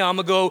you right now, I'm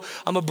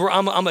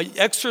gonna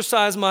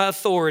exercise my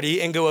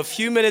authority and go a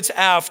few minutes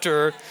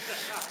after.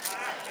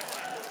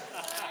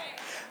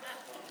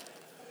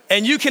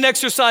 And you can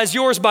exercise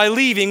yours by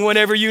leaving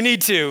whenever you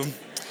need to.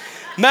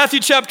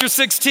 Matthew chapter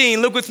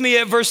 16, look with me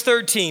at verse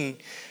 13.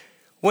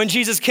 When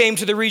Jesus came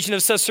to the region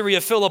of Caesarea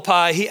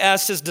Philippi, he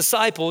asked his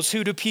disciples,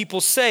 who do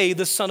people say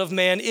the Son of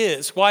Man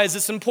is? Why is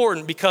this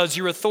important? Because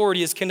your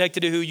authority is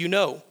connected to who you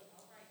know.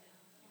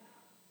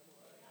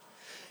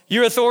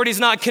 Your authority is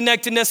not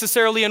connected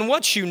necessarily in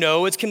what you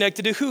know, it's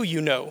connected to who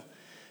you know.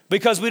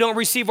 Because we don't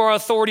receive our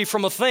authority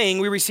from a thing,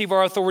 we receive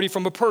our authority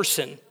from a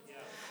person.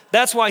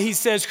 That's why he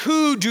says,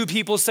 who do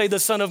people say the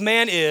Son of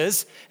Man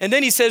is? And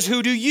then he says,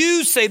 who do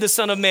you say the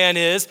Son of Man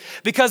is?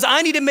 Because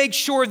I need to make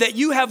sure that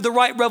you have the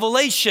right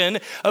revelation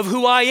of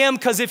who I am,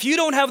 because if you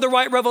don't have the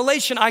right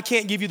revelation, I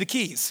can't give you the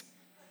keys.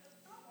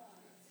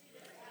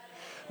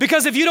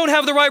 Because if you don't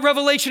have the right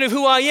revelation of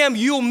who I am,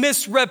 you'll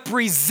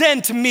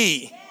misrepresent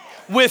me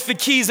with the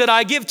keys that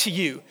I give to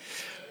you.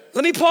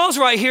 Let me pause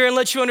right here and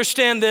let you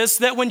understand this,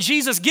 that when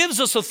Jesus gives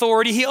us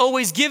authority, he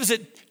always gives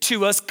it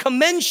to us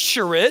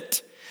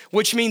commensurate,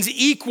 which means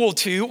equal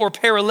to or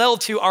parallel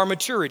to our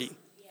maturity.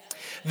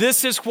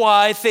 This is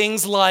why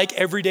things like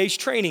Everyday's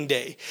Training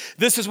Day,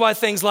 this is why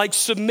things like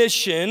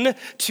submission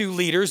to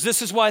leaders,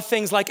 this is why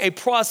things like a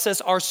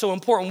process are so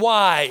important.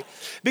 Why?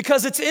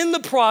 Because it's in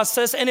the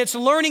process and it's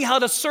learning how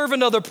to serve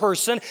another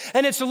person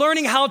and it's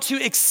learning how to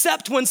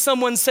accept when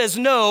someone says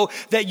no,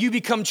 that you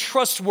become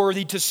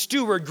trustworthy to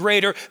steward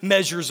greater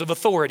measures of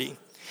authority.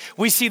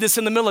 We see this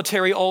in the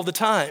military all the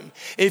time.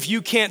 If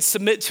you can't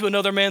submit to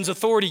another man's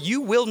authority,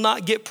 you will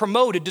not get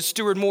promoted to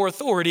steward more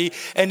authority.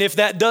 And if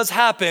that does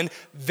happen,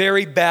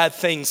 very bad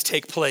things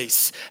take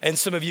place. And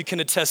some of you can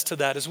attest to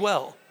that as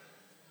well.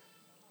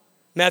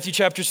 Matthew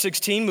chapter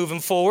 16, moving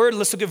forward,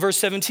 let's look at verse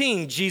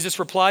 17. Jesus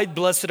replied,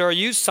 "Blessed are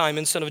you,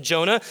 Simon, son of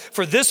Jonah,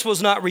 for this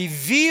was not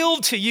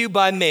revealed to you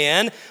by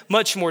man."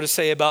 Much more to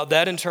say about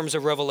that in terms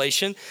of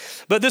revelation.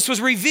 "But this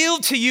was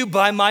revealed to you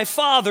by my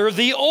Father,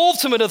 the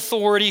ultimate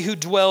authority who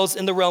dwells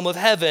in the realm of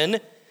heaven,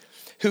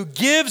 who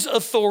gives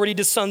authority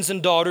to sons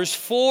and daughters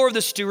for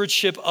the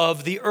stewardship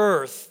of the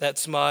earth."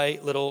 That's my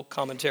little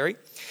commentary.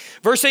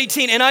 Verse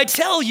 18, "And I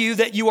tell you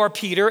that you are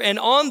Peter, and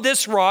on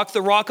this rock,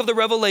 the rock of the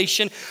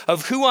revelation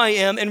of who I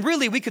am," and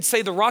really we could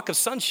say the rock of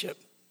sonship,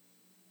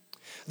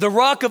 the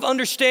rock of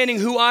understanding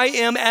who I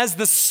am as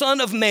the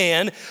Son of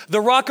Man, the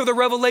rock of the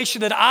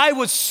revelation that I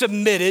was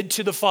submitted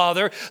to the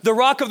Father, the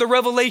rock of the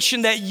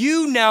revelation that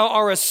you now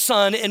are a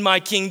son in my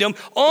kingdom.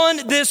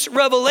 On this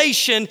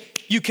revelation,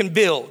 you can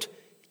build.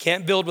 You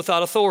can't build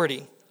without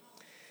authority.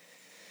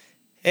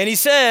 And he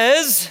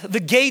says, the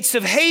gates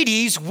of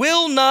Hades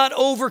will not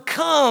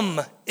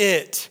overcome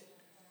it.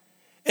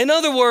 In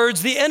other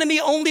words, the enemy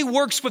only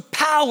works with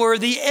power.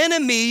 The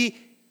enemy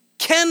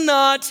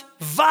cannot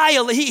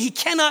violate, he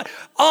cannot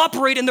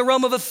operate in the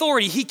realm of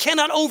authority. He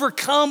cannot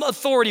overcome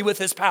authority with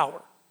his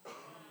power.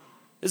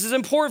 This is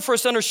important for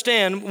us to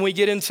understand when we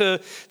get into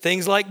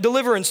things like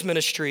deliverance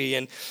ministry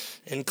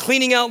and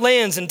cleaning out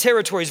lands and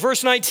territories.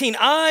 Verse 19,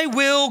 "I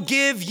will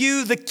give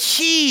you the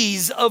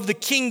keys of the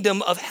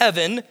kingdom of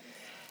heaven.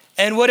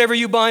 And whatever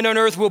you bind on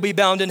earth will be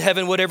bound in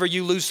heaven. Whatever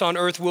you loose on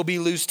earth will be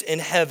loosed in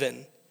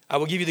heaven. I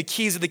will give you the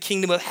keys of the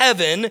kingdom of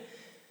heaven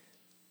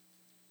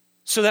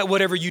so that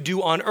whatever you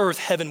do on earth,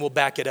 heaven will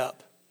back it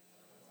up."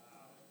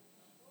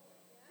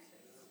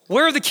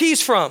 Where are the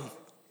keys from?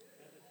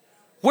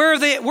 Where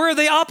are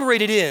they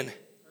operated in?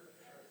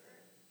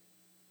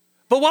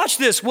 But watch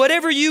this.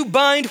 Whatever you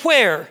bind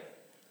where?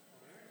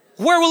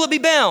 Where will it be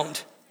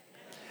bound?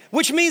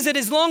 Which means that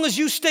as long as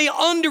you stay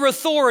under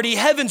authority,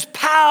 heaven's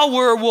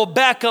power will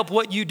back up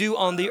what you do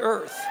on the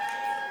earth.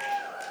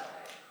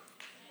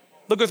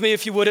 Look with me,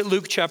 if you would, at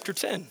Luke chapter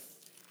 10.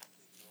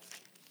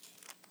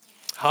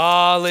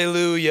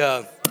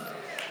 Hallelujah.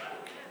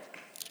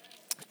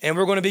 And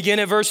we're going to begin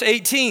at verse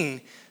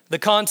 18. The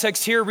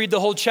context here, read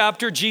the whole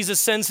chapter. Jesus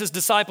sends his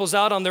disciples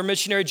out on their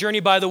missionary journey.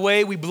 By the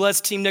way, we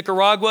bless Team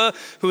Nicaragua,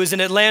 who is in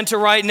Atlanta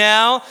right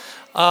now,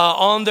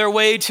 on their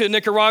way to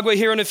Nicaragua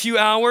here in a few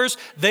hours.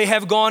 They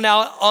have gone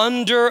out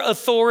under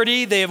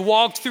authority. They have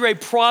walked through a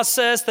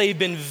process. They've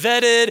been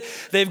vetted.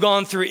 They've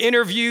gone through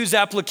interviews,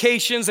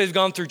 applications. They've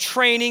gone through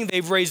training.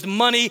 They've raised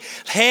money.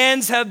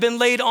 Hands have been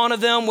laid on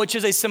them, which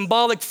is a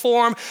symbolic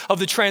form of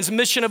the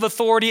transmission of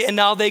authority. And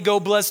now they go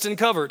blessed and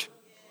covered.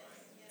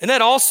 Isn't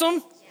that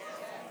awesome?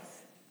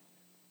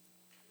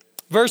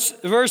 Verse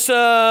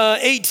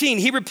 18,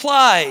 he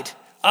replied,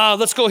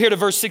 let's go here to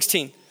verse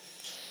 16.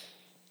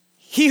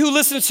 "He who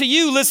listens to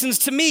you listens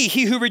to me.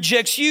 He who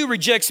rejects you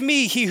rejects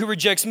me. He who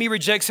rejects me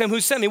rejects him who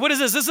sent me." What is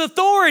this? This is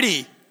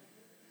authority.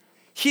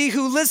 "He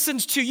who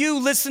listens to you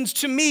listens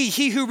to me.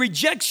 He who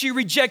rejects you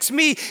rejects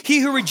me. He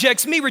who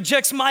rejects me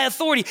rejects my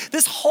authority."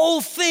 This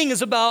whole thing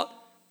is about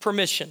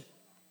permission.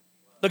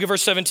 Look at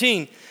verse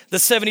 17. "The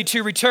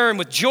 72 returned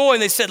with joy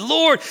and they said,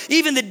 'Lord,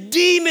 even the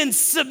demons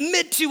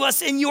submit to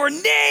us in your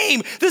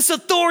name.'" This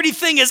authority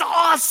thing is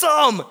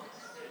awesome.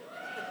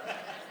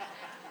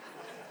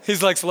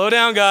 He's like, slow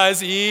down,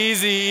 guys.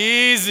 Easy,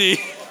 easy.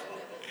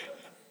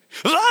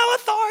 Allow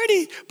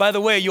authority. By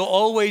the way,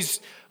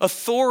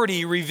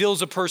 authority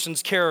reveals a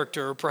person's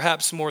character,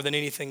 perhaps more than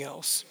anything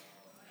else.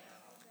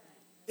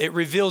 It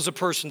reveals a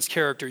person's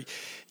character.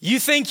 You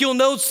think you'll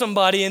know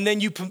somebody and then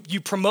you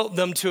promote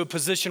them to a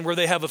position where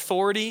they have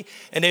authority,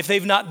 and if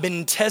they've not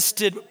been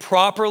tested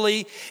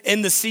properly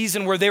in the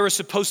season where they were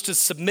supposed to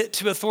submit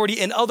to authority,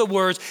 in other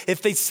words,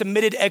 if they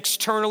submitted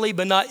externally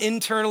but not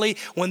internally,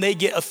 when they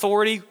get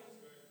authority,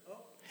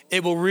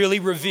 it will really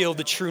reveal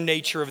the true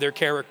nature of their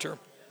character.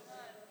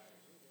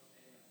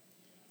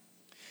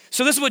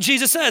 So this is what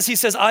Jesus says. He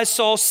says, I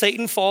saw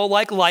Satan fall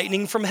like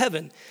lightning from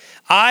heaven.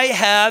 I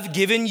have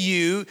given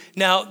you,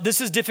 now this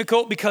is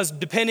difficult because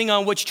depending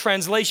on which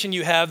translation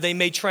you have, they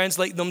may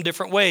translate them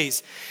different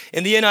ways.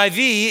 In the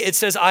NIV, it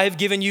says, I have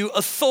given you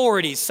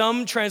authority.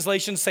 Some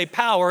translations say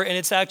power, and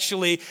it's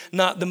actually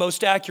not the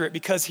most accurate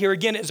because here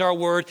again is our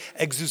word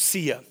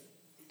exousia.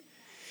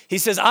 He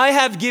says, I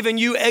have given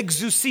you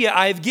exousia.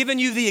 I have given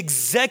you the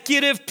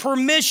executive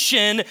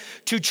permission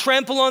to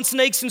trample on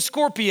snakes and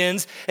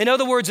scorpions. In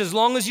other words, as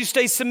long as you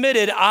stay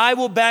submitted, I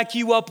will back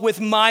you up with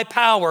my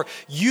power.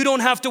 You don't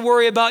have to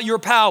worry about your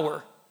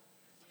power.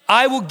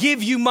 I will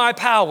give you my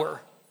power.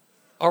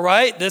 All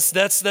right?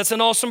 That's an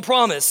awesome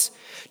promise.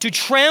 To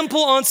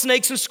trample on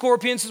snakes and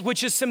scorpions,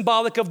 which is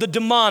symbolic of the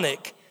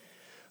demonic.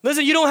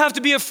 Listen, you don't have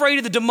to be afraid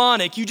of the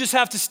demonic. You just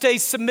have to stay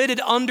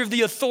submitted under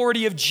the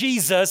authority of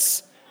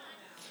Jesus.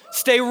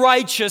 Stay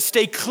righteous,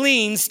 stay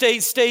clean,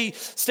 stay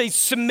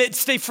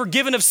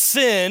forgiven of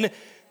sin.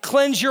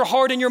 Cleanse your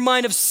heart and your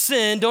mind of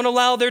sin. Don't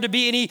allow there to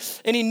be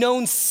any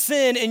known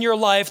sin in your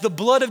life. The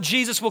blood of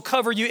Jesus will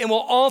cover you and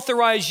will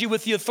authorize you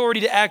with the authority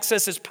to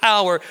access his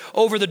power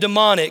over the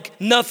demonic.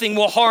 Nothing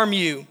will harm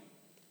you.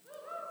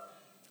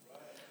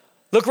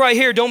 Look right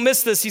here, don't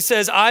miss this. He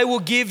says, I will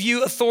give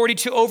you authority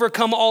to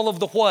overcome all of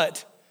the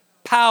what?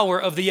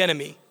 Power of the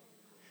enemy.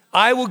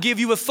 I will give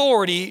you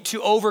authority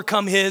to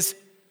overcome his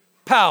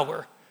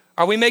power.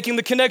 Are we making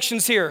the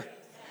connections here?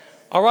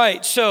 All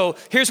right, so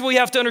here's what we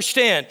have to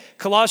understand.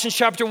 Colossians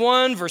chapter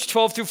 1, verse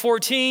 12 through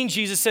 14,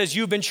 Jesus says,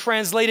 you've been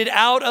translated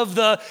out of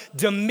the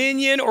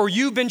dominion, or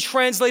you've been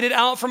translated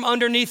out from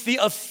underneath the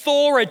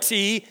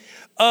authority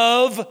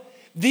of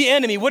the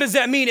enemy. What does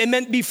that mean? It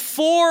meant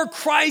before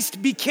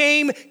Christ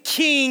became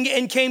king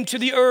and came to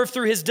the earth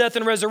through his death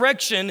and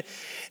resurrection,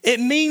 it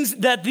means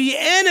that the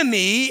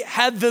enemy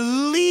had the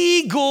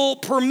legal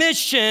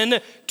permission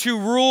to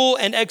rule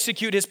and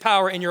execute his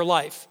power in your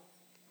life.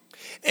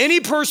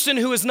 Any person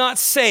who is not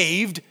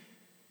saved,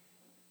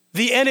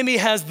 the enemy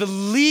has the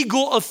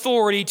legal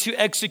authority to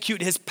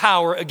execute his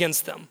power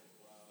against them.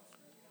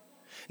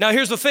 Now,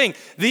 here's the thing.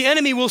 The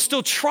enemy will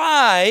still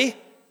try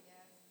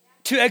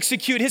to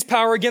execute his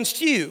power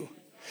against you.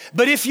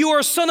 But if you are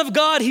a son of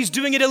God, he's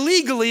doing it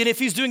illegally. And if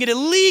he's doing it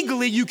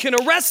illegally, you can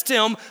arrest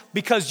him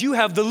because you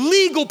have the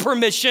legal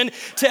permission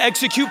to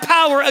execute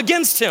power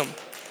against him.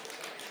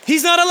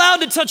 He's not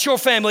allowed to touch your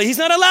family. He's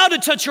not allowed to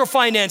touch your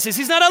finances.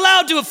 He's not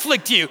allowed to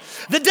afflict you.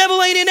 The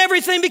devil ain't in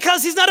everything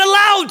because he's not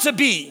allowed to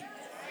be.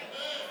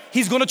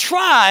 He's going to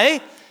try,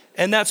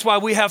 and that's why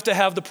we have to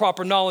have the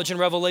proper knowledge and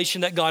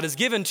revelation that God has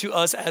given to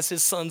us as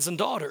his sons and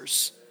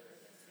daughters.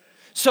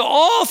 So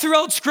all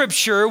throughout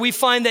Scripture, we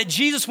find that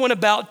Jesus went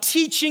about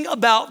teaching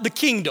about the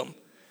kingdom.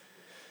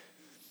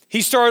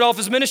 He started off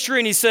his ministry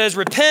and he says,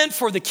 repent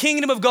for the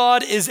kingdom of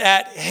God is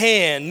at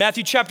hand.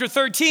 Matthew chapter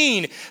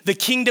 13, the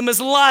kingdom is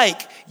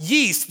like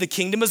yeast. The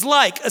kingdom is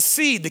like a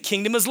seed. The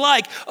kingdom is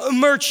like a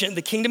merchant.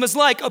 The kingdom is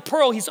like a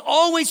pearl. He's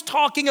always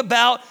talking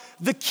about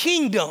the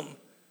kingdom.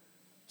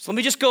 So let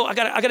me just go, I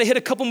gotta hit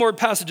a couple more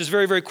passages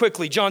very, very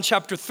quickly. John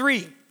chapter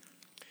 3.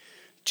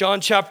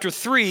 John chapter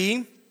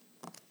 3.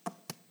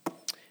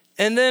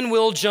 And then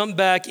we'll jump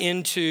back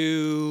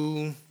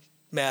into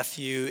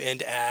Matthew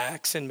and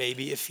Acts and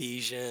maybe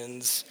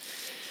Ephesians.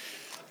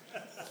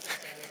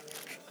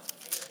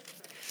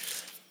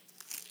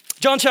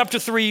 John chapter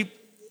 3,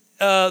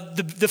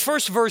 the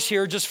first verse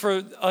here, just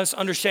for us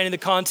understanding the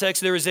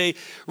context, there is a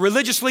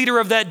religious leader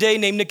of that day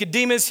named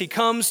Nicodemus. He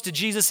comes to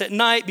Jesus at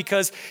night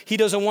because he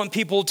doesn't want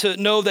people to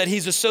know that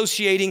he's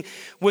associating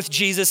with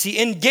Jesus.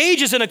 He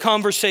engages in a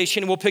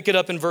conversation, and we'll pick it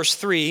up in verse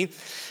 3.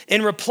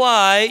 In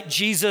reply,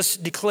 Jesus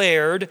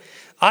declared,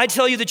 I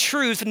tell you the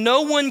truth,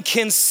 no one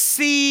can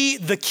see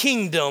the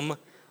kingdom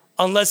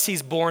unless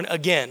he's born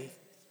again.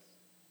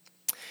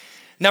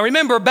 Now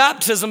remember,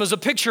 baptism is a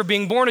picture of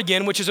being born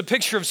again, which is a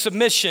picture of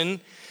submission,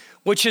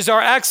 which is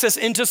our access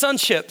into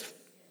sonship.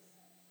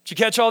 Did you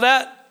catch all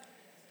that?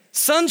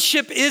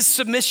 Sonship is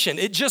submission.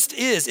 It just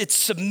is. It's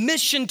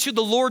submission to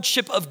the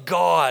lordship of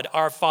God,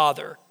 our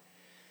Father.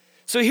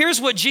 So here's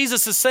what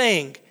Jesus is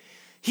saying.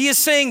 He is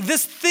saying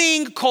this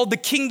thing called the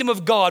kingdom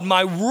of God,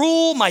 my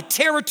rule, my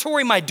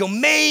territory, my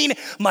domain,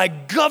 my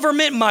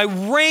government, my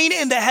reign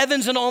in the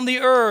heavens and on the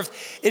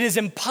earth. It is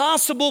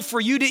impossible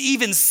for you to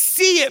even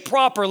see it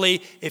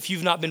properly if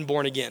you've not been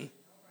born again.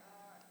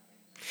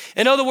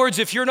 In other words,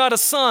 if you're not a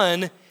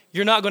son,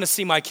 you're not going to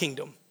see my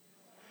kingdom.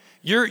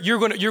 You're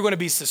going to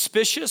be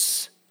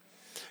suspicious.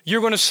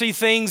 You're going to see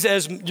things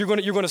as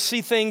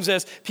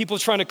people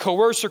trying to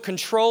coerce or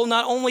control.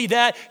 Not only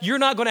that, you're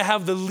not going to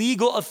have the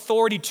legal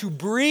authority to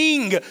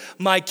bring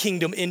my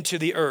kingdom into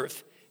the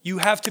earth. You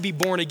have to be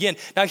born again.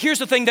 Now, here's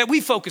the thing that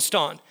we focused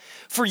on.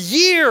 For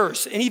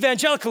years in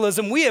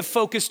evangelicalism, we have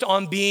focused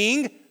on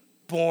being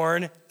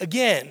born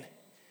again.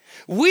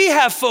 We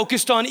have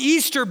focused on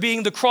Easter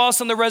being the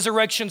cross and the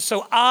resurrection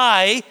so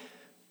I,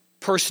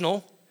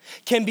 personal,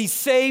 can be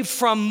saved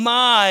from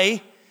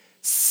my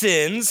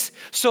sins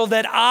so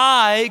that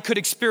I could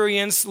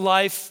experience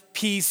life,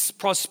 peace,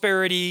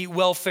 prosperity,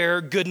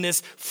 welfare,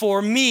 goodness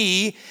for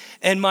me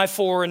and my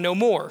four and no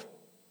more.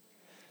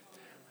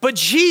 But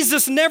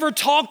Jesus never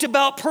talked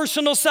about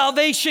personal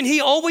salvation.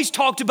 He always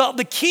talked about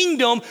the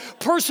kingdom,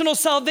 personal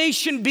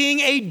salvation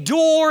being a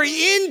door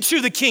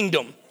into the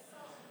kingdom.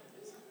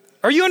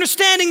 Are you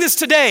understanding this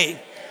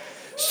today?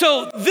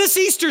 So this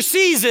Easter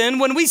season,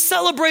 when we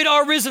celebrate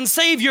our risen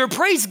Savior,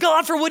 praise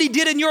God for what he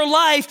did in your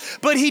life,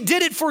 but he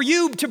did it for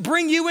you to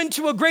bring you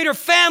into a greater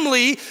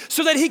family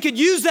so that he could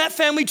use that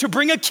family to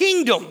bring a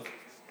kingdom.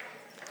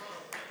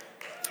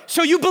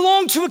 So you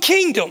belong to a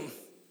kingdom.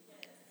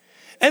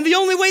 And the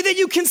only way that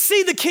you can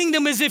see the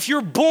kingdom is if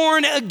you're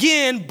born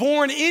again,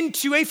 born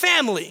into a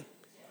family.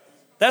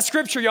 That's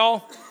scripture,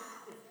 y'all.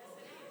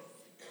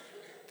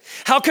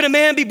 How can a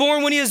man be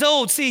born when he is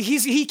old? See,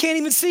 he can't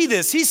even see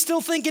this. He's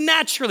still thinking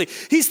naturally.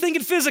 He's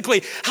thinking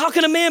physically. How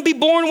can a man be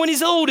born when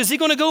he's old? Is he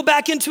going to go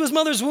back into his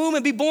mother's womb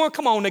and be born?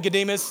 Come on,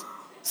 Nicodemus.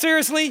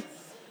 Seriously?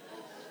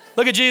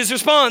 Look at Jesus'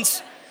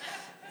 response.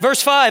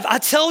 Verse 5, I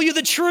tell you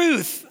the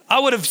truth. I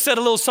would have said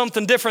a little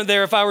something different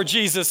there if I were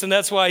Jesus, and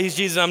that's why he's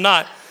Jesus, I'm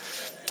not.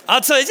 I'll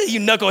tell you, you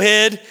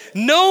knucklehead,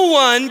 no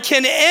one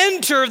can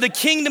enter the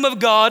kingdom of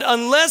God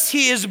unless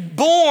he is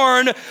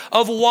born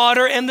of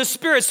water and the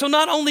Spirit. So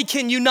not only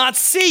can you not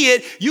see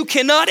it, you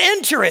cannot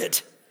enter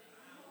it.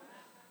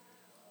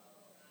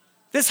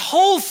 This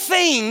whole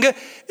thing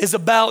is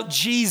about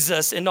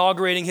Jesus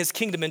inaugurating his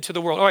kingdom into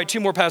the world. All right,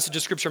 two more passages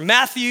of scripture.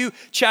 Matthew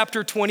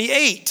chapter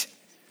 28.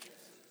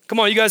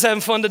 Come on, you guys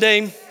having fun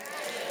today?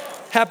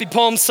 Happy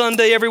Palm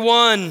Sunday,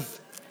 everyone.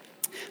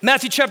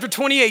 Matthew chapter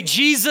 28,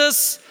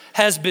 Jesus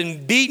has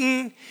been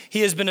beaten. He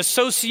has been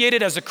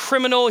associated as a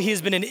criminal. He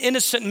has been an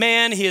innocent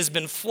man. He has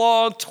been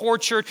flogged,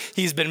 tortured.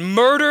 He's been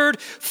murdered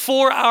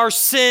for our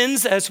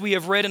sins, as we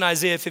have read in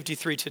Isaiah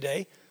 53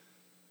 today.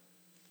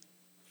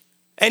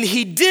 And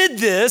he did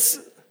this,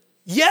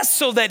 yes,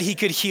 so that he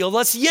could heal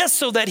us, yes,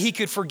 so that he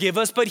could forgive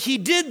us, but he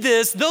did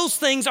this. Those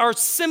things are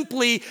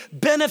simply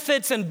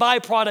benefits and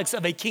byproducts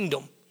of a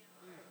kingdom.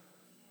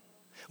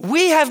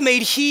 We have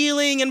made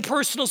healing and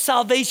personal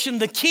salvation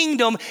the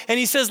kingdom. And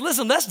he says,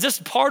 listen, that's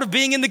just part of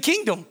being in the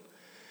kingdom.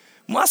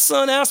 My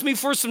son asked me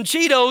for some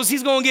Cheetos.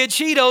 He's going to get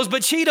Cheetos,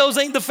 but Cheetos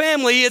ain't the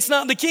family. It's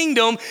not the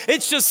kingdom.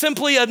 It's just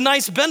simply a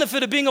nice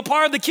benefit of being a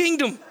part of the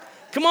kingdom.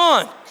 Come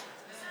on.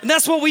 And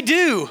that's what we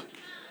do.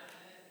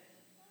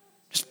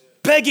 Just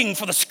begging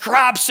for the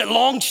scraps at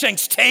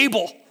Longshank's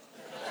table.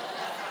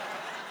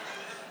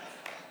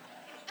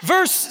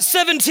 Verse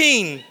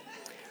 17.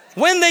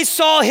 When they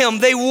saw him,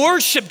 they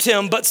worshiped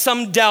him, but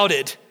some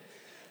doubted.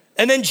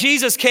 And then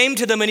Jesus came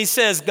to them and he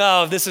says,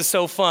 God, this is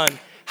so fun.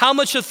 How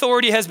much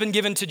authority has been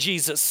given to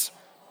Jesus?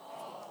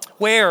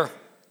 Where?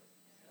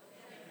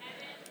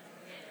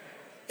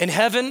 In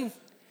heaven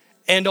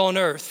and on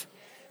earth.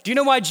 Do you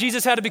know why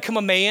Jesus had to become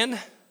a man?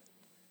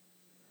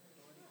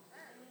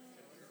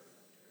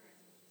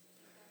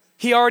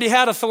 He already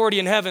had authority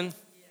in heaven.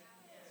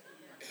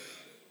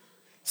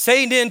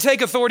 Satan didn't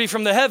take authority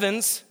from the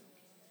heavens.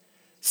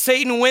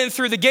 Satan went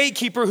through the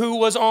gatekeeper who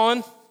was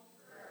on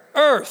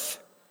earth.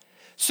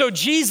 So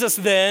Jesus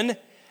then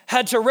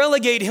had to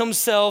relegate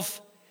himself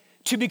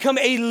to become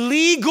a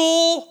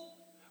legal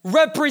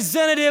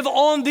representative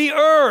on the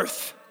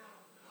earth.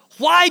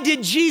 Why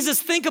did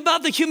Jesus think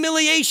about the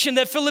humiliation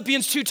that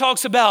Philippians 2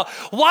 talks about?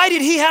 Why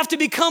did he have to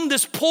become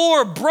this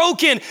poor,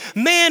 broken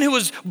man who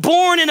was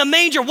born in a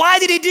manger? Why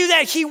did he do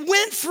that? He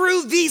went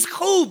through these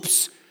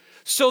hoops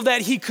so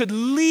that he could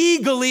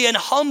legally and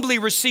humbly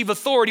receive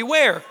authority.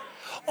 Where?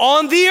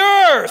 On the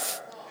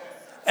earth.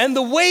 And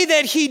the way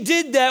that he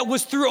did that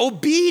was through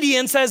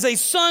obedience as a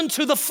son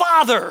to the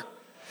Father.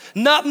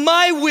 Not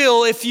my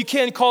will, if you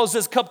can cause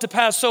this cup to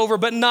pass over,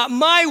 but not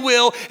my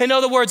will. In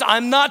other words,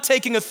 I'm not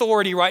taking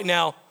authority right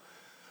now.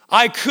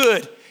 I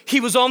could. He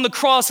was on the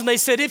cross and they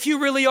said, if you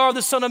really are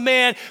the Son of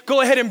Man,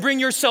 go ahead and bring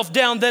yourself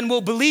down, then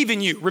we'll believe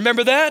in you.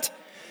 Remember that?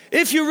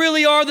 If you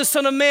really are the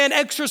Son of Man,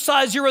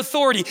 exercise your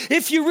authority.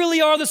 If you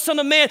really are the Son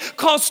of Man,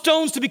 cause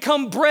stones to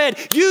become bread.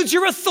 Use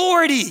your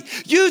authority.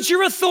 Use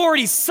your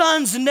authority.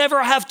 Sons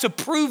never have to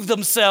prove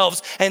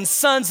themselves, and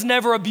sons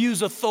never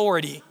abuse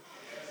authority.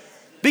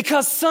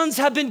 Because sons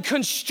have been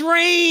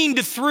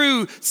constrained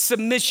through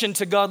submission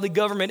to godly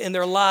government in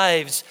their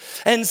lives.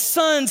 And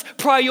sons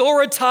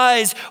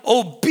prioritize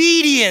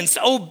obedience.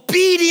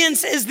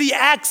 Obedience is the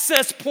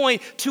access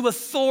point to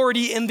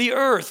authority in the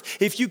earth.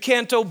 If you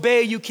can't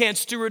obey, you can't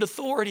steward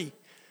authority.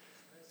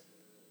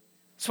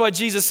 That's why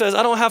Jesus says,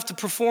 I don't have to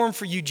perform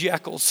for you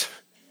jackals.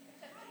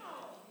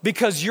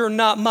 because you're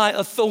not my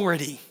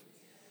authority.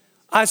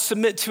 I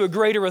submit to a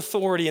greater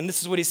authority. And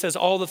this is what he says,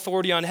 all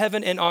authority on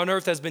heaven and on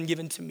earth has been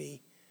given to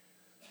me.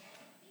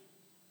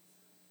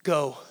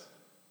 Go.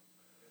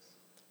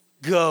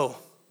 Go.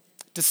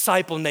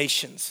 Disciple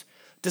nations.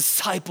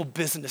 Disciple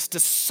business.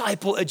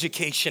 Disciple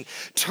education.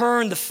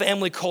 Turn the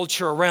family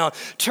culture around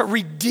to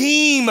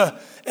redeem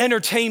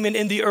entertainment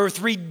in the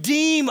earth.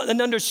 Redeem an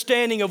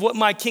understanding of what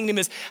my kingdom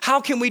is. How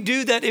can we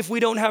do that if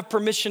we don't have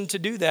permission to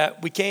do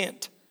that? We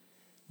can't.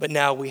 But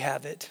now we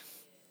have it.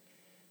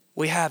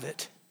 We have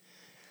it.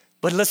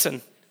 But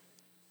listen,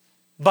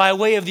 by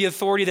way of the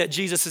authority that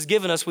Jesus has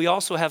given us, we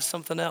also have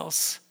something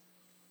else.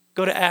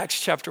 Go to Acts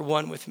chapter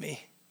 1 with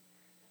me.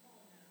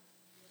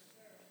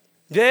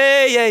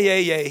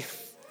 Yay.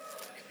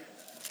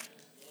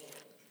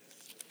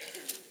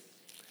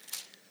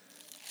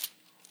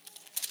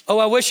 Oh,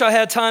 I wish I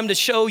had time to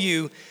show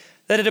you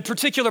that at a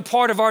particular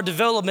part of our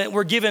development,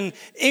 we're given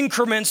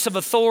increments of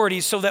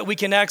authority so that we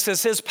can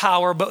access his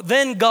power, but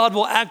then God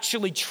will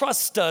actually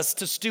trust us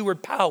to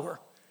steward power.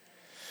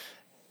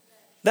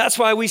 That's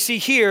why we see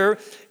here,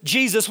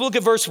 Jesus, look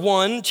at verse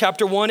 1,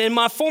 chapter 1. In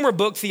my former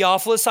book,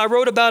 Theophilus, I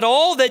wrote about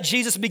all that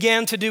Jesus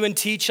began to do and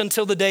teach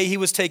until the day he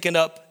was taken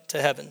up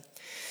to heaven.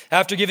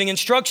 After giving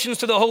instructions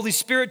to the Holy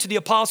Spirit to the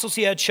apostles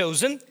he had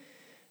chosen,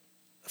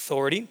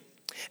 authority.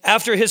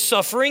 After his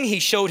suffering, he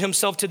showed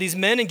himself to these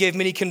men and gave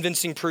many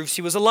convincing proofs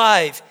he was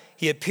alive.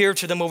 He appeared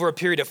to them over a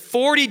period of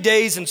 40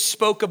 days and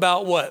spoke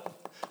about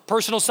what?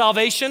 Personal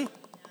salvation,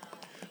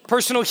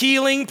 personal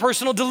healing,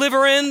 personal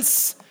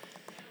deliverance.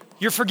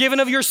 You're forgiven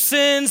of your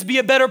sins, be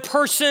a better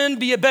person,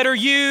 be a better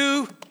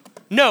you.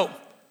 No,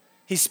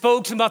 he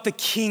spoke about the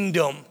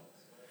kingdom.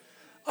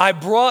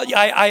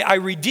 I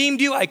redeemed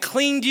you, I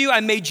cleaned you, I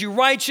made you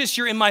righteous,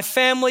 you're in my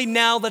family.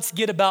 Now let's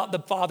get about the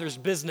Father's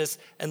business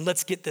and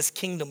let's get this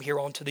kingdom here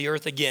onto the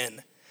earth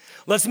again.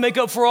 Let's make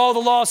up for all the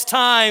lost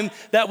time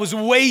that was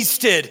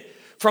wasted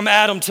from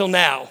Adam till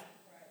now.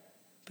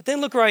 But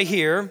then look right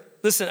here.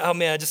 Listen, oh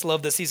man, I just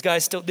love this. These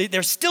guys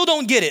they still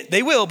don't get it.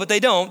 They will, but they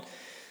don't.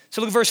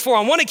 So look at verse 4.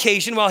 On one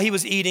occasion, while he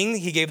was eating,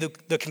 he gave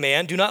the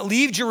command, do not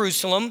leave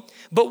Jerusalem,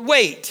 but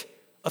wait,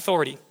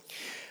 authority,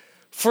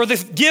 for the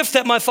gift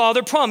that my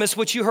Father promised,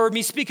 which you heard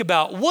me speak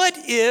about. What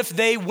if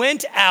they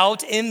went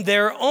out in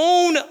their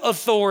own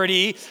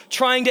authority,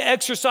 trying to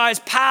exercise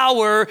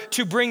power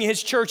to bring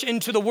his church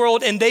into the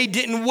world, and they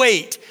didn't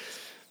wait?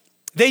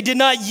 They did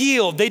not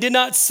yield. They did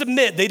not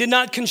submit. They did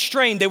not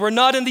constrain. They were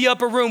not in the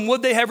upper room.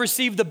 Would they have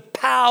received the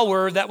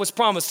power that was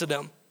promised to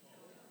them?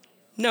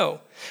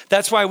 No.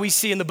 That's why we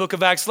see in the book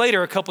of Acts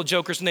later, a couple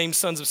jokers named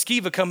sons of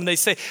Sceva come and they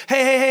say,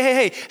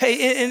 hey,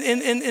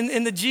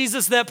 in the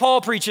Jesus that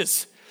Paul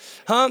preaches,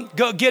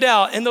 go get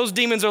out. And those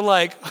demons are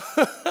like,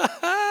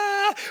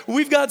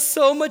 we've got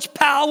so much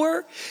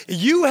power.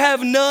 You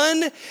have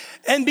none.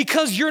 And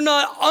because you're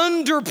not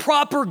under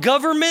proper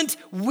government,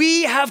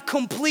 we have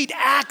complete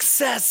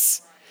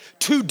access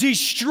to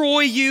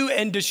destroy you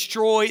and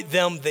destroy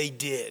them. They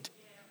did.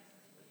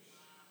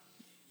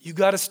 You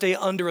got to stay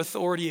under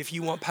authority if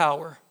you want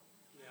power.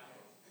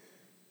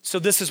 So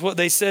this is what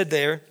they said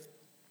there.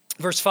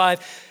 Verse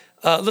 5,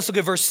 let's look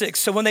at verse 6.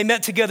 So when they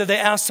met together, they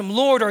asked him,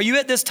 Lord, are you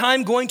at this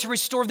time going to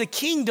restore the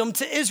kingdom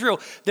to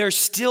Israel? They're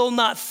still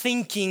not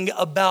thinking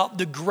about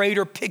the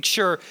greater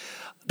picture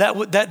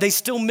that they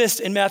still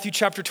missed in Matthew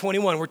chapter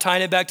 21. We're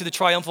tying it back to the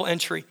triumphal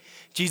entry.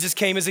 Jesus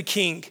came as a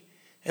king,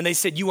 and they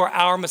said, you are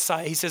our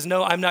Messiah. He says,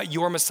 no, I'm not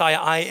your Messiah.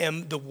 I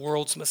am the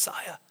world's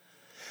Messiah.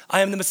 I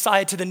am the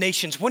Messiah to the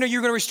nations. When are you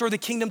going to restore the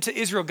kingdom to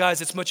Israel?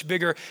 Guys, it's much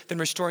bigger than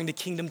restoring the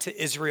kingdom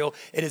to Israel.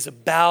 It is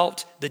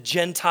about the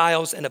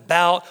Gentiles and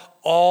about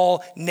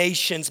all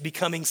nations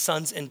becoming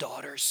sons and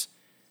daughters.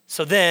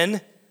 So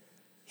then,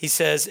 he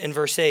says in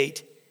verse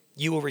 8,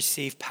 you will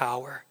receive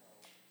power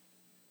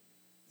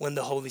when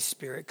the Holy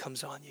Spirit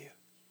comes on you.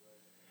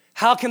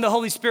 How can the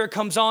Holy Spirit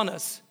comes on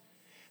us?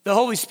 The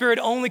Holy Spirit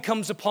only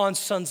comes upon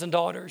sons and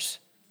daughters.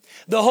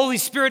 The Holy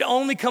Spirit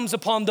only comes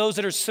upon those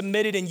that are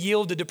submitted and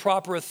yielded to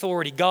proper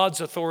authority, God's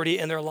authority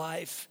in their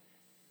life.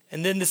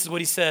 And then this is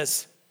what he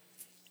says.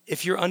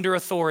 If you're under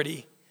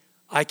authority,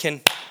 I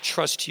can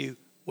trust you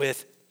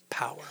with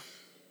power.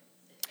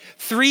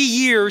 3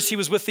 years he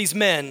was with these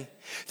men.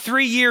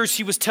 3 years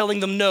he was telling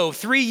them no.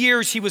 3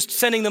 years he was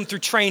sending them through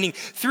training.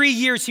 3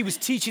 years he was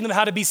teaching them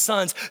how to be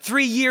sons.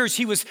 3 years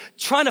he was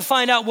trying to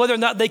find out whether or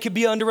not they could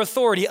be under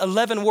authority.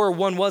 11 were,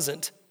 1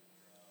 wasn't.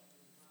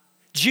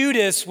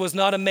 Judas was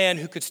not a man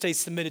who could stay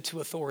submitted to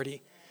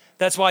authority.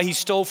 That's why he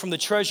stole from the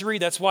treasury.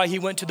 That's why he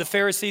went to the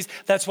Pharisees.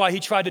 That's why he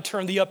tried to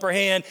turn the upper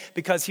hand,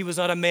 because he was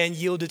not a man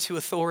yielded to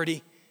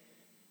authority.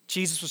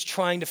 Jesus was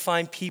trying to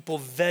find people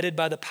vetted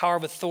by the power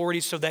of authority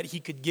so that he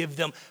could give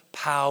them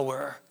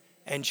power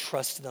and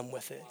trust them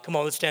with it. Come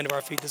on, let's stand to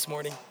our feet this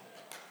morning.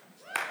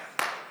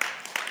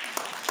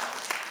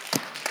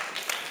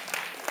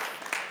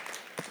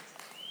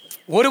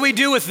 What do we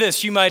do with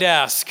this, you might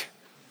ask?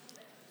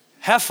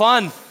 Have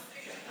fun.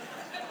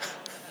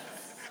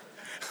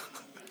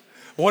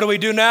 What do we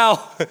do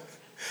now? I'm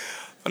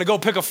gonna go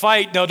pick a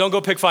fight. No, don't go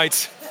pick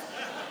fights.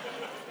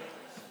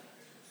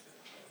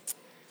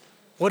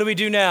 What do we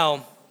do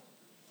now?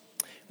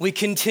 We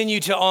continue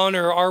to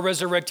honor our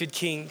resurrected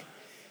King.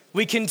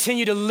 We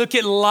continue to look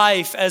at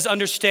life as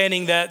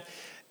understanding that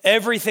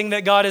everything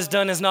that God has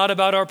done is not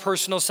about our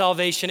personal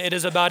salvation. It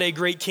is about a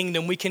great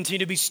kingdom. We continue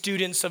to be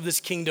students of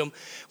this kingdom.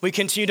 We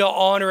continue to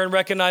honor and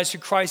recognize who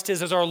Christ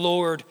is as our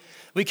Lord.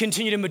 We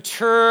continue to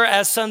mature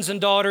as sons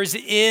and daughters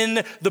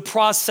in the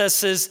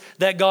processes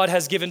that God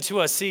has given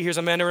to us. See, here's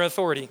a man under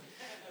authority.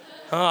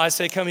 I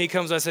say come, he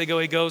comes. I say go,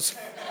 he goes.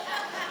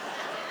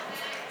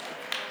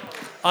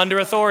 Under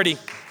authority.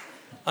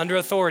 Under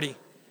authority.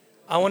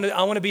 I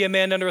want to be a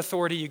man under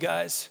authority, you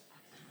guys.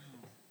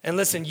 And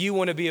listen, you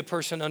want to be a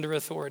person under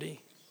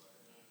authority.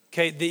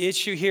 Okay, the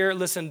issue here,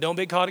 listen, don't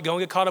get caught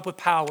up with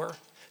power.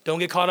 Don't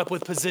get caught up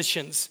with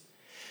positions.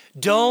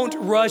 Don't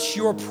rush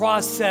your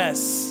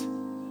process.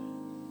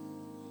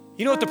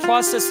 You know what the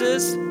process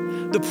is?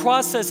 The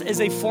process is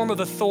a form of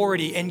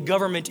authority and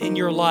government in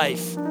your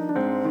life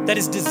that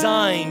is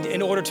designed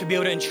in order to be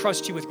able to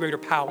entrust you with greater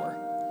power.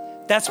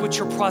 That's what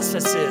your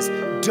process is.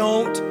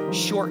 Don't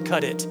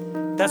shortcut it.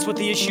 That's what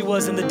the issue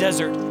was in the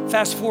desert.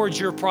 Fast forward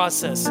your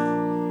process.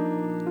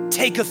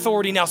 Take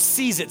authority now.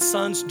 Seize it.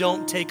 Sons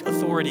don't take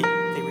authority.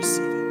 They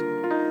receive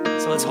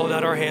it. So let's hold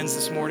out our hands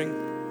this morning.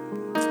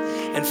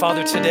 And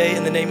Father, today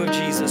in the name of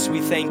Jesus, we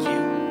thank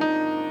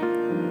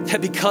you that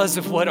because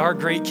of what our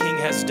great King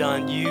has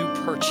done, you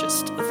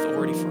purchased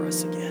authority for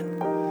us again.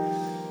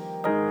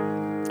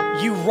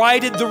 You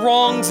righted the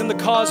wrongs in the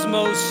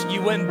cosmos.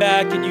 You went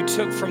back and you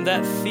took from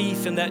that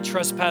thief and that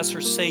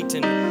trespasser,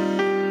 Satan,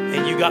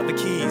 and you got the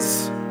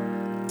keys.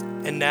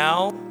 And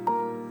now,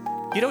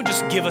 you don't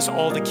just give us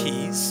all the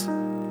keys.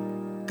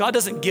 God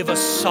doesn't give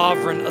us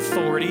sovereign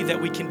authority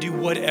that we can do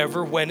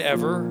whatever,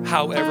 whenever,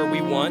 however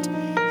we want.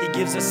 He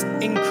gives us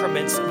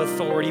increments of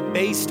authority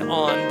based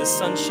on the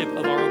sonship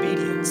of our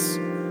obedience.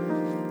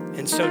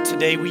 And so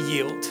today we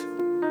yield.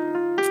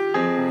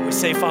 We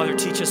say, Father,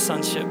 teach us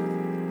sonship.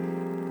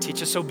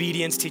 Teach us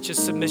obedience, teach us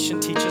submission,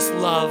 teach us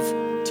love,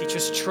 teach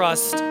us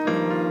trust,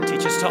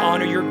 teach us to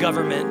honor your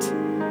government,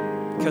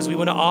 because we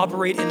want to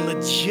operate in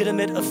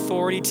legitimate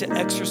authority to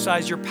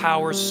exercise your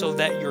power so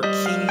that your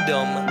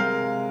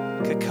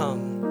kingdom could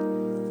come.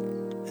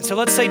 And so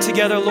let's say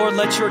together, Lord,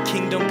 let your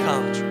kingdom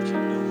come.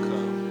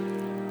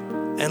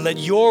 And let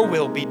your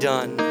will be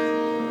done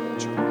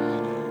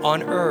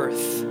on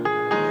earth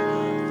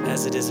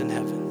as it is in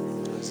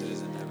heaven.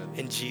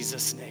 In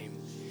Jesus' name.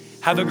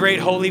 Have a great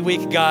Holy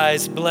Week,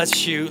 guys.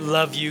 Bless you,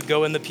 love you.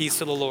 Go in the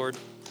peace of the Lord.